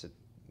 and I said,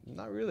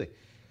 not really.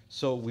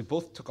 So we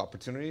both took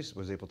opportunities,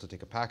 was able to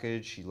take a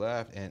package, she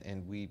left,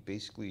 and we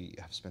basically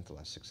have spent the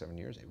last 6-7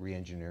 years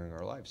re-engineering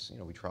our lives.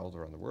 We traveled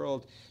around the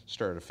world,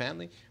 started a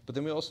family, but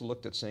then we also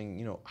looked at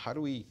saying, how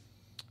do we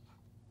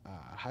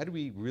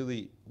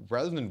really,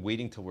 rather than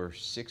waiting till we're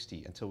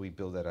 60 until we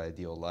build that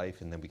ideal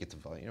life and then we get to,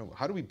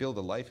 how do we build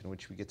a life in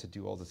which we get to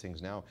do all the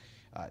things now?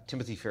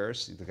 Timothy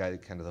Ferriss, the guy,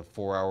 kind of the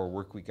 4-hour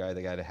work week guy,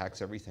 the guy that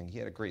hacks everything, he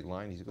had a great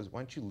line. He goes, why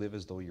don't you live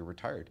as though you're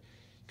retired?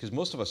 Because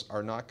most of us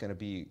are not going to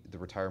be the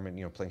retirement,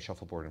 playing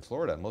shuffleboard in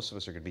Florida. Most of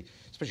us are going to be,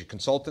 especially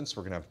consultants,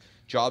 we're going to have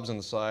jobs on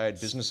the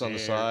side, business on the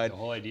side. The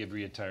whole idea of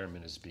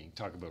retirement is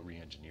talk about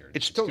re-engineered.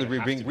 It's totally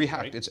being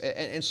rehacked. Right?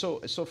 And so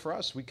for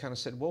us, we kind of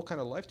said, what kind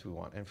of life do we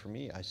want? And for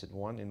me, I said,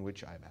 one in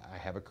which I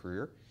have a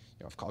career,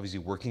 obviously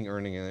working,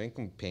 earning an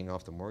income, paying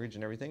off the mortgage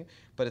and everything,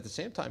 but at the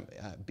same time,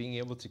 being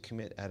able to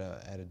commit at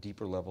a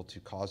deeper level to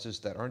causes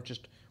that aren't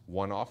just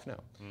one-off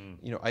now.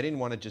 I didn't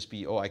want to just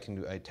be, I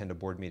attend a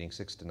board meeting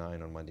 6 to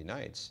 9 on Monday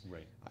nights.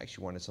 Right. I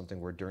actually wanted something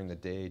where during the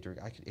day,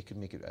 it could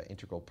make it an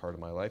integral part of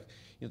my life.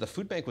 The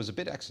food bank was a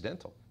bit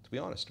accidental, to be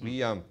honest.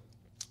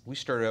 We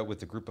started out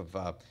with a group of,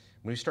 when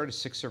we started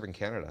Six Serving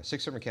Canada.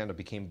 Six Serving Canada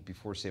became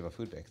before Save a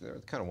Food Bank. They're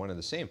kind of one and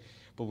the same,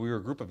 but we were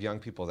a group of young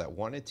people that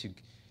wanted to,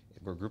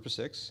 we're a group of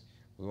 6,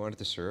 we wanted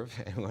to serve,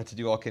 and we wanted to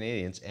do all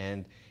Canadians,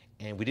 and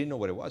we didn't know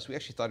what it was. We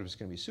actually thought it was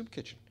going to be a soup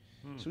kitchen.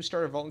 So we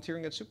started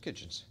volunteering at soup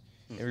kitchens.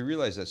 And we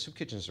realized that soup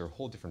kitchens are a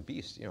whole different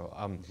beast.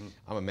 I'm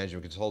a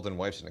management consultant,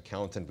 wife's an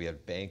accountant, we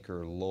had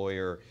banker,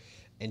 lawyer,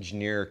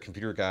 engineer,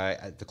 computer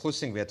guy. The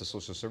closest thing we had to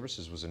social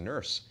services was a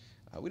nurse.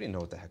 We didn't know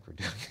what the heck we're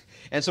doing.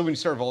 And so when you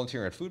start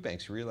volunteering at food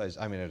banks, you realize,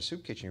 at a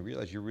soup kitchen, you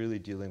realize you're really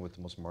dealing with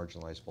the most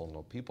marginalized,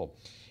 vulnerable people.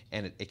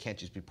 And it can't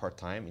just be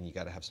part-time, and you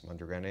got to have some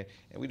underground. And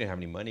we didn't have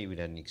any money, we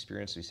didn't have any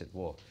experience. So we said,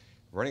 well,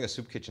 running a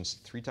soup kitchen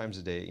 3 times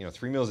a day,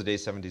 3 meals a day,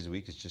 7 days a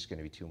week is just going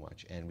to be too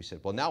much. And we said,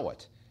 well, now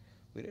what?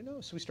 We didn't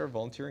know, so we started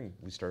volunteering.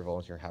 We started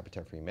volunteering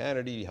Habitat for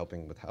Humanity,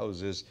 helping with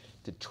houses,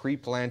 did tree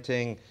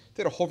planting,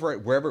 did a whole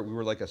variety, wherever, we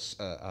were like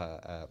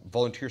a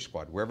volunteer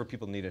squad. Wherever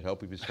people needed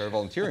help, we started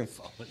volunteering.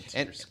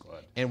 Volunteer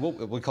squad. And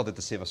we called it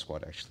the Save Us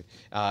Squad, actually.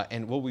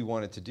 And what we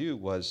wanted to do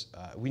was,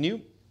 we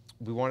knew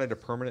we wanted a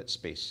permanent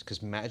space,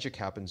 because magic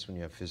happens when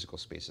you have physical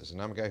spaces.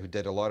 And I'm a guy who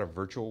did a lot of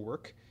virtual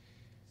work,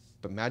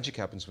 but magic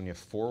happens when you have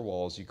 4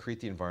 walls, you create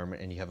the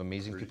environment, and you have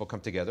amazing people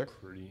come together.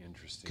 Pretty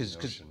interesting.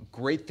 Because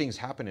great things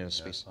happen in a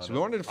space. So we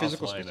wanted a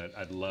physical space.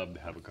 I'd love to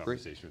have a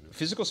conversation with you.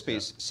 Physical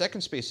space. Yeah. Second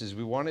space is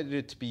we wanted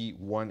it to be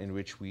one in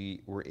which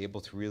we were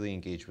able to really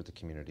engage with the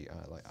community.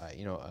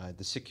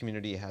 The Sikh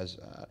community has,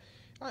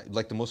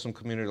 like the Muslim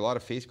community, a lot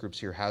of faith groups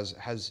here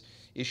has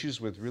issues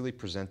with really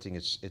presenting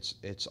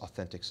its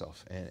authentic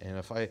self. And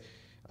if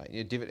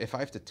David, if I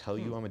have to tell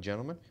you I'm a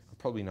gentleman, I'm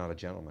probably not a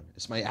gentleman.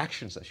 It's my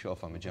actions that show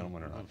if I'm a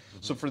gentleman or not.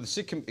 So for the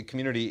Sikh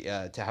community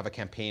to have a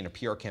campaign, a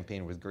PR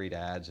campaign with great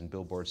ads and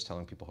billboards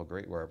telling people how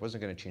great we are, it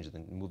wasn't going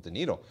to move the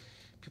needle.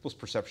 People's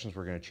perceptions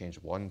were going to change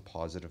one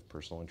positive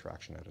personal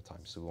interaction at a time.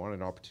 So we wanted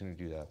an opportunity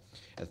to do that.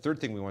 And the third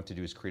thing we want to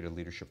do is create a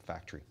leadership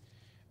factory.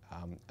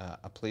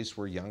 a place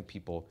where young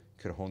people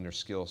could hone their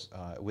skills.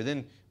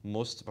 Within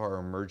most of our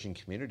emerging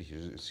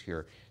communities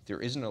here, there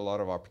isn't a lot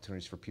of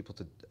opportunities for people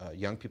to,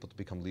 young people to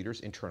become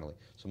leaders internally.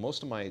 So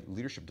most of my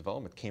leadership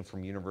development came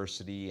from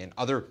university and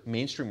other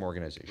mainstream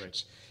organizations.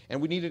 Right.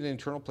 And we needed an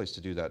internal place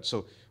to do that.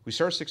 So we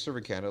started Sixth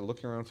Service Canada,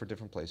 looking around for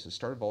different places,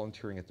 started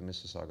volunteering at the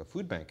Mississauga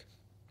Food Bank,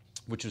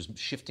 which was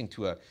shifting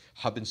to a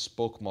hub and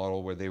spoke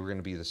model where they were going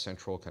to be the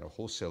central kind of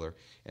wholesaler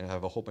and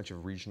have a whole bunch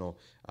of regional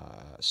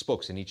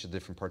spokes in each of the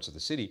different parts of the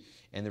city.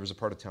 And there was a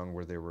part of town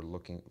where they were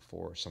looking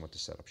for someone to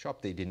set up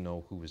shop. They didn't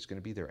know who was going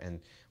to be there. And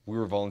we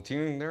were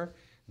volunteering there.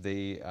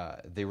 They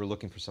were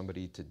looking for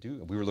somebody to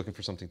do. We were looking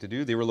for something to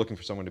do. They were looking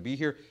for someone to be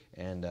here.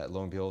 And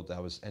lo and behold,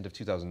 that was end of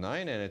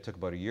 2009, and it took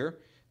about a year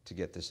to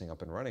get this thing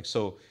up and running.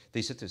 So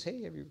they said to us,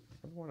 hey, have you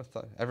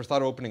ever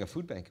thought of opening a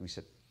food bank? And we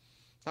said,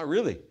 not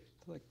really.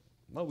 They're like,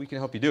 well, we can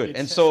help you do it.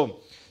 And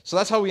so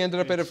that's how we ended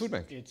up at a food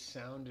bank. It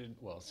sounded,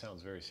 well, it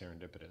sounds very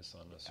serendipitous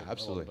on a certain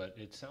Absolutely. level,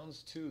 but it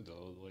sounds too,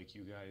 though, like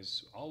you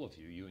guys, all of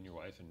you, you and your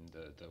wife and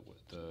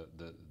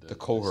the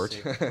cohort,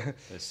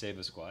 the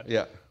Save Squad,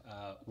 yeah,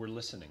 we're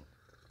listening.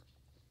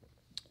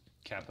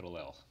 Capital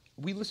L.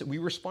 We listen. We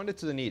responded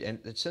to the need, and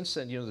since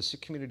then, the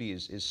Sikh community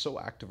is so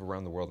active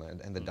around the world,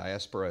 and the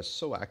diaspora is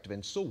so active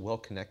and so well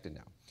connected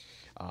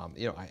now.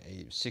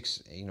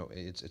 Sikhs.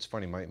 It's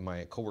funny.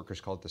 My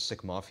coworkers call it the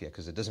Sikh mafia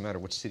because it doesn't matter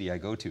which city I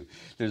go to.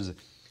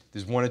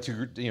 There's one or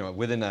two.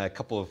 Within a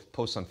couple of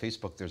posts on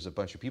Facebook, there's a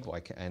bunch of people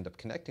I end up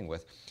connecting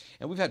with,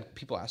 and we've had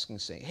people asking,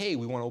 saying, "Hey,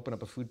 we want to open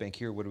up a food bank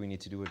here. What do we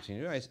need to do?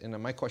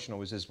 And my question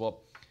always is,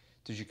 well,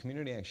 does your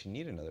community actually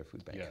need another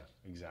food bank?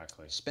 Yeah,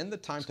 exactly. Spend the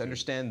time to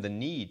understand the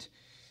need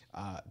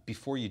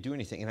before you do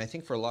anything. And I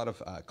think for a lot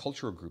of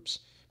cultural groups,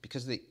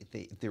 because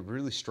they're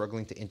really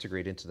struggling to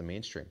integrate into the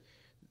mainstream,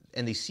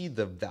 and they see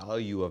the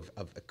value of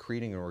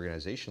creating an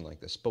organization like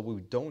this, but what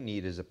we don't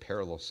need is a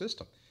parallel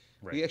system.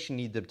 Right. We actually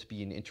need them to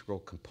be an integral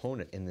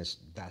component in this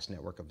vast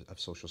network of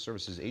social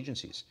services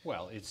agencies.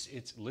 Well,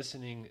 it's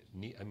listening.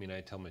 I mean,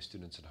 I tell my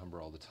students at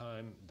Humber all the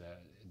time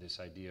that this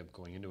idea of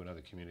going into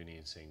another community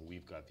and saying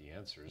we've got the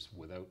answers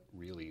without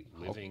really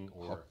living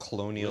how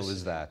colonial listening.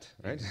 Is that,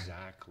 right?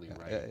 Exactly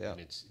right. Yeah. And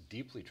it's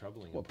deeply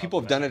troubling. Well, people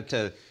have done it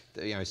to,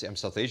 I say I'm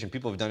South Asian,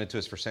 people have done it to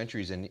us for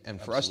centuries,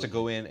 and for us to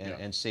go in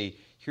and say,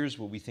 here's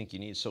what we think you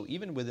need. So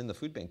even within the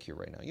food bank here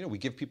right now, we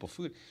give people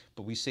food,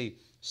 but we say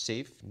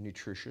safe,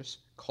 nutritious,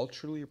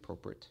 culturally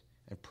appropriate,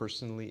 and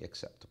personally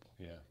acceptable.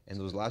 Yeah. And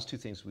those last two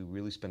things we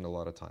really spend a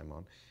lot of time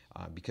on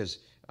because,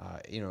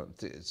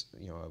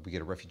 we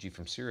get a refugee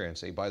from Syria and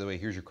say, by the way,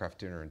 here's your craft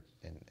dinner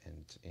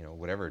and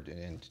whatever,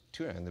 and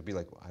tuna, and they'll be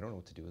like, well, I don't know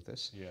what to do with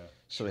this. Yeah.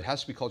 So it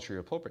has to be culturally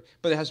appropriate,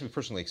 but it has to be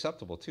personally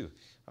acceptable too.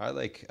 I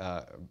like,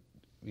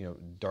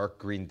 dark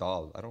green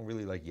dal. I don't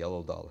really like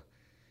yellow dal,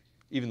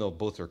 even though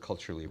both are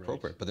culturally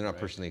appropriate, but they're not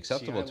personally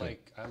acceptable to me.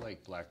 I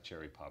like black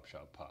cherry pop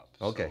shop pop.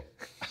 Okay.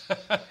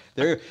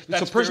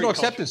 So personal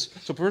acceptance.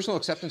 So personal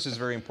acceptance is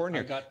very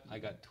important here. I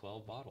got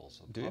 12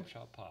 bottles of Pop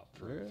Shop Pop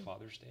for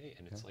Father's Day,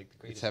 and it's like the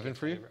greatest. It's heaven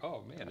for you.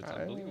 Oh man, it's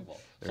unbelievable.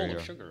 Full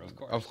of sugar, of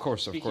course. Of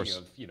course.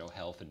 Speaking of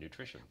health and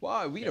nutrition.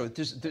 Well,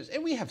 there's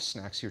and we have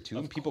snacks here too,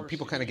 and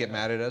people kind of get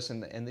mad at us,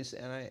 and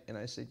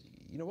I said,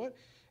 you know what,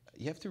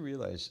 you have to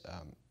realize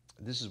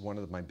this is one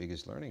of my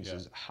biggest learnings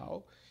is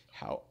how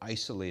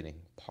isolating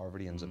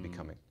poverty ends up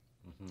becoming.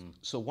 Mm-hmm.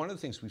 So one of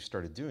the things we've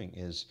started doing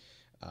is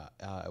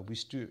we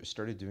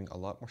started doing a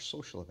lot more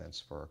social events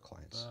for our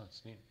clients. Oh,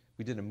 that's neat.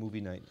 We did a movie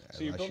night last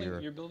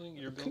year. You're building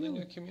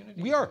a community.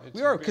 We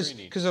are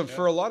because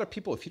for a lot of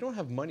people, if you don't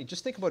have money,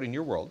 just think about it in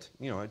your world.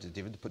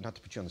 David, not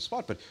to put you on the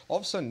spot, but all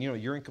of a sudden,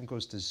 your income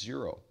goes to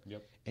zero.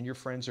 Yep. And your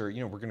friends are,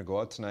 we're going to go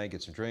out tonight,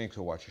 get some drinks,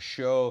 go watch a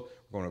show,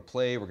 we're going to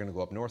play, we're going to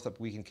go up north up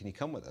weekend. Can you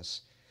come with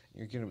us?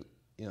 You're going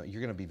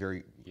to be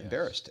very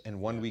embarrassed. And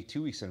 1 week,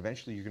 2 weeks, and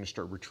eventually you're going to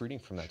start retreating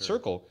from that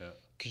circle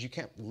because you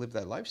can't live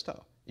that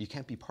lifestyle. You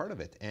can't be part of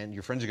it. And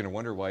your friends are going to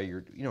wonder why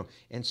you're,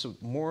 and so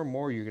more and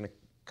more you're going to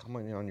come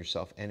on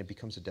yourself, and it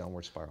becomes a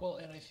downward spiral. Well,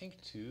 and I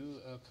think too,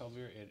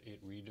 Kulvir, it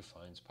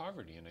redefines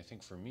poverty. And I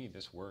think for me,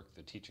 this work,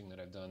 the teaching that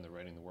I've done, the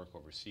writing, the work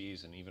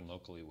overseas, and even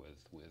locally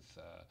with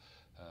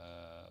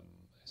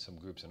some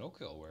groups in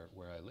Oakville,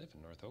 where I live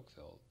in North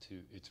Oakville,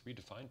 it's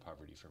redefined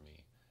poverty for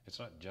me. It's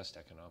not just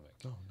economic.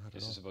 No, not at all.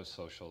 This is about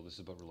social, this is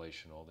about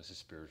relational, this is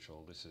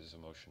spiritual, this is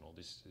emotional,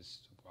 this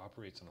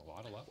operates on a lot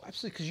of levels. Well,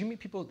 absolutely, because you meet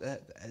people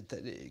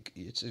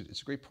it's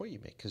a great point you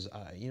make, because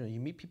you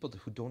meet people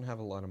who don't have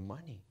a lot of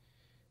money,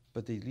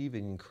 but they live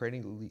an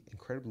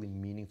incredibly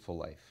meaningful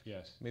life.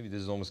 Yes. Maybe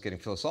this is almost getting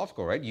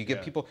philosophical, right? You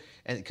get people,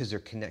 and because they're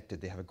connected,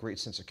 they have a great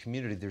sense of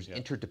community. There's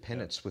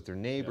interdependence with their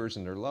neighbors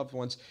and their loved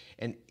ones,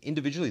 and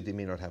individually they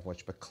may not have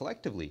much, but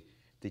collectively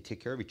they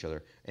take care of each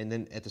other. And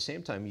then at the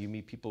same time, you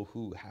meet people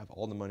who have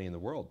all the money in the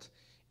world,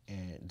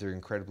 and they're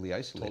incredibly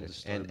isolated,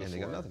 and they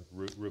got nothing.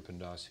 Rupen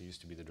Das, who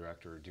used to be the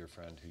director, a dear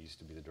friend who used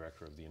to be the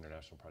director of the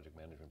International Project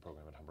Management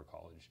Program at Humber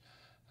College,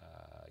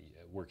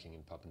 working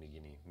in Papua New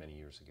Guinea many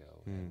years ago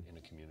in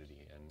a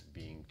community and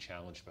being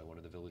challenged by one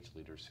of the village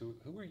leaders, who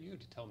are you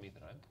to tell me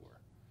that I'm poor?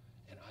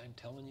 And I'm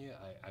telling you,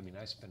 I mean,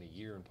 I spent a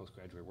year in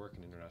postgraduate work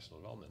in international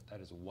development.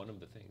 That is one of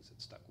the things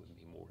that stuck with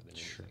me more than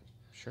anything.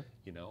 Sure.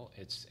 You know,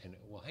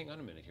 well, hang on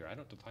a minute here. I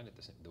don't define it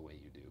the way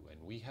you do.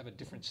 And we have a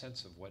different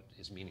sense of what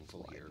is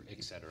meaningful here,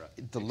 et cetera.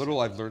 Little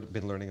I've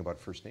been learning about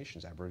First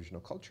Nations,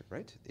 Aboriginal culture,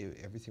 right?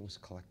 Everything was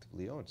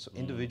collectively owned. So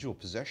individual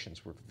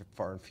possessions were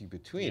far and few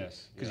between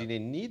because you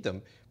didn't need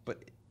them.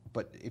 But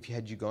if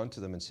you gone to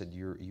them and said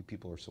you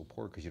people are so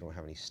poor because you don't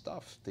have any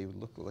stuff, they would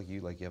look like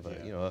you have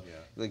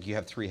like you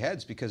have three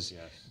heads because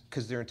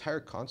their entire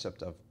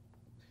concept of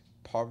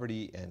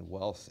poverty and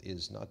wealth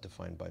is not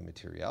defined by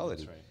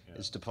materiality. That's right,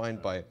 it's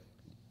defined by,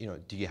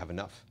 do you have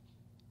enough?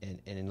 And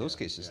in those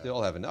cases, they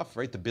all have enough,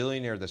 right? The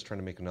billionaire that's trying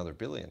to make another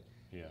billion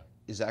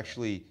is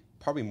actually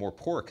probably more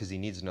poor because he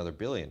needs another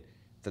billion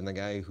than the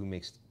guy who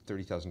makes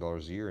 $30,000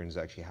 a year and is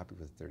actually happy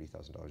with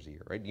 $30,000 a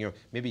year, right?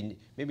 Maybe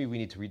we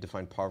need to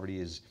redefine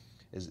poverty as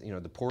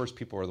the poorest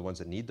people are the ones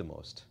that need the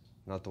most,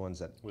 not the ones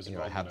that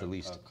have the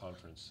least. A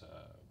conference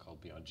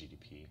called Beyond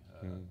GDP,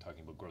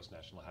 talking about gross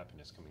national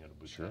happiness coming out of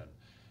Bhutan. Sure.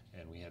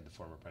 And we had the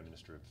former Prime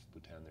Minister of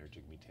Bhutan there,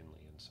 Jigme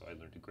Tinley, and so I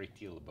learned a great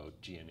deal about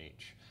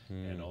GNH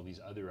and all these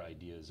other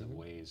ideas of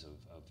ways of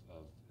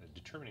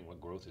determining what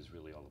growth is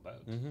really all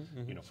about,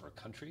 for a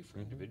country, for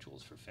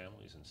individuals, for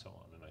families, and so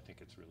on. And I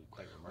think it's really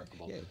quite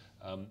remarkable. Yeah.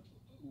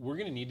 We're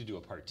going to need to do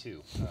a part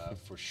two,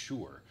 for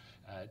sure.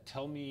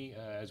 Tell me,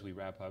 as we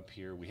wrap up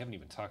here, we haven't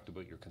even talked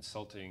about your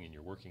consulting and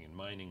your working in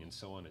mining and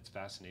so on. It's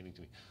fascinating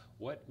to me.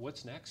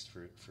 What's next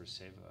for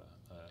Seva?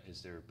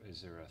 Is there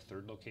a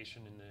third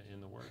location in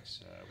the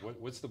works?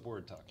 What's the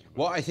board talking about?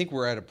 Well, I think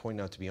we're at a point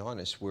now, to be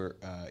honest, where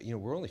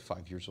we're only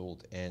 5 years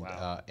old, and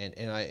wow.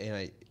 and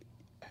I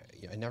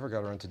never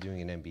got around to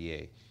doing an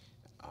MBA,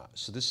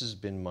 so this has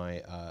been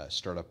my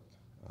startup.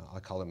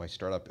 I call it my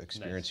startup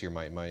experience.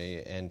 Nice.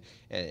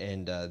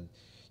 Here.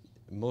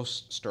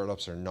 Most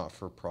startups are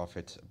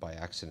not-for-profit by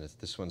accident.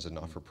 This one's a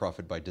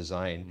not-for-profit by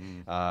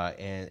design,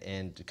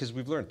 and because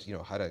we've learned,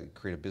 how to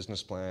create a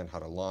business plan, how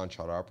to launch,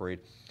 how to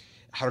operate,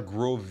 how to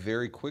grow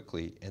very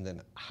quickly, and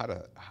then how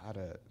to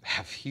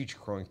have huge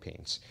growing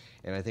pains.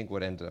 And I think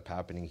what ended up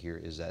happening here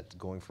is that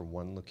going from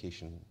one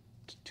location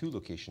to 2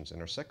 locations, and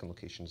our second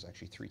location is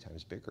actually 3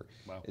 times bigger.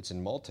 Wow. It's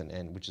in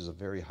Malton, which is a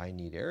very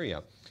high-need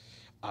area.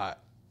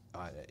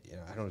 I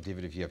don't know,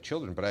 David, if you have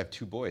children, but I have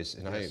 2 boys,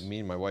 and yes. Me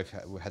and my wife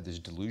had this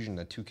delusion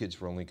that 2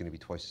 kids were only going to be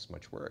twice as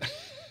much work.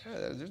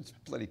 There's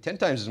bloody 10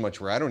 times as much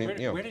work. I don't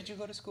even. Where did you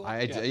go to school?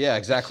 Yeah,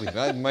 exactly.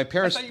 My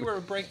parents. I thought you were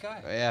a bright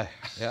guy.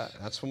 Yeah,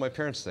 that's what my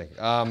parents think.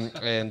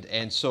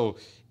 And so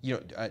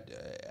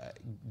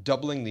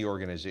doubling the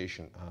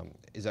organization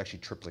is actually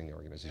tripling the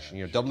organization.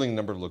 Sure. Doubling the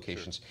number of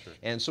locations. Sure.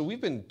 And so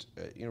we've been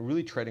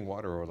really treading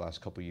water over the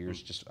last couple of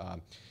years, just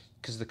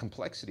because the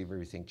complexity of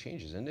everything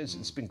changes, and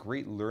it's been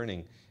great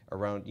learning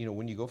around,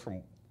 when you go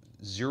from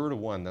 0 to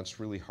 1, that's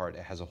really hard.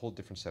 It has a whole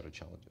different set of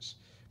challenges.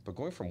 But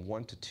going from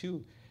 1 to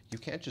 2, you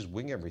can't just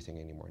wing everything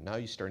anymore. Now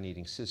you start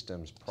needing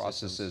systems,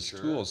 processes,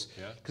 tools,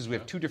 because we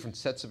have 2 different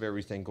sets of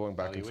everything going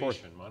back and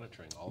forth.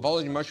 Monitoring,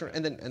 monitoring,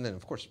 and then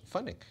of course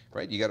funding,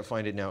 right? You got to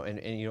find it now, and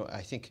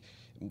I think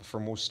for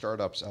most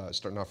startups,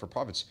 starting off for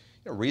profits,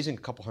 raising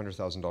a couple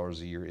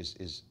 $100,000 a year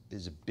is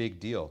a big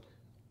deal,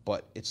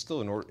 but it's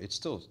still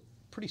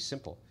pretty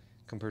simple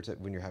compared to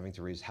when you're having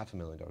to raise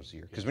 $500,000 a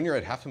year. Because when you're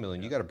at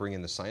 $500,000, you got to bring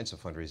in the science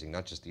of fundraising,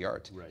 not just the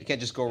art. Right. You can't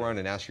just go around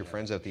and ask your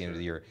friends at the end of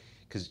the year,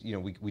 because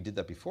we did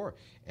that before,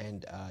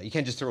 and you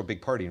can't just throw a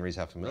big party and raise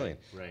 $500,000.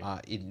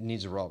 Right. It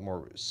needs a lot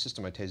more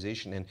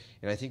systematization, and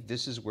I think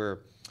this is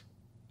where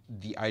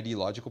the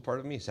ideological part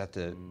of me is that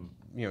to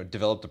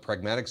develop the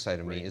pragmatic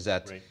side of me is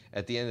that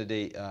at the end of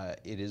the day,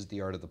 it is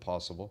the art of the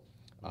possible.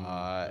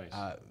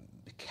 Nice.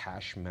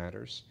 Cash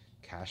matters,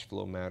 cash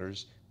flow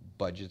matters,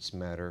 budgets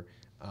matter.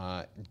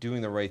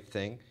 Doing the right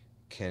thing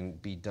can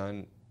be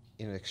done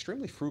in an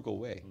extremely frugal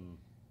way.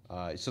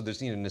 So there's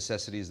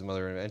necessity is the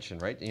mother of invention,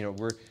 right?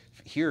 We're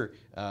here.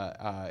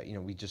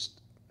 We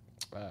just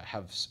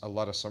have a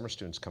lot of summer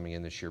students coming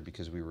in this year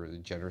because we were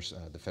generous.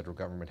 The federal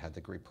government had the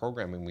great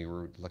program, and we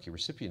were a lucky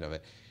recipient of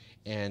it.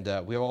 And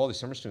we have all these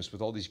summer students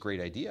with all these great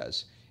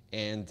ideas.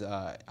 And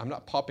I'm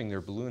not popping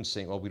their balloons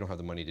saying, "Well, we don't have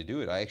the money to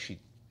do it." I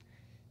actually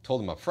told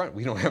them up front,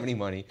 we don't have any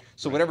money.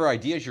 So whatever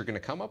ideas you're going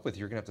to come up with,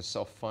 you're going to have to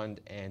self-fund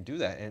and do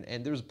that.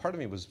 And there was a part of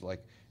me was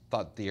like,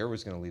 thought the air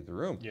was going to leave the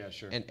room. Yeah,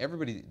 sure. And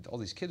everybody, all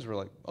these kids were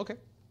like, okay,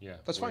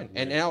 that's fine.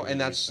 And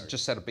that's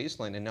just set a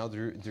baseline. And now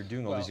they're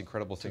doing all these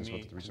incredible things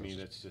with the resources. To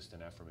me, that's just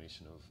an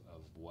affirmation of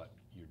what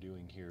you're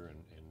doing here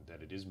and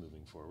that it is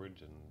moving forward.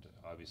 And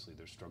obviously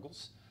there's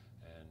struggles.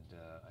 And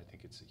I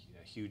think it's a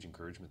huge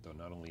encouragement, though,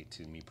 not only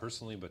to me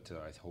personally, but to,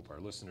 I hope, our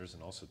listeners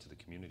and also to the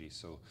community.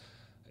 So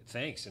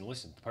thanks. And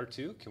listen, part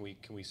 2, can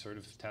we sort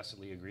of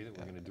tacitly agree that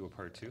we're going to do a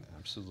part 2?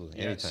 Absolutely.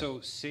 Yeah. Anytime. So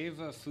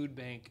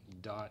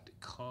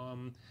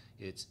sevafoodbank.com.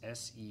 It's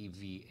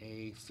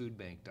SEVA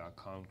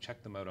foodbank.com.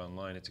 Check them out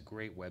online. It's a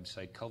great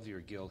website.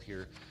 Kulvir Gill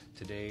here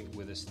today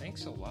with us.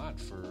 Thanks a lot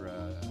for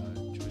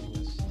joining us.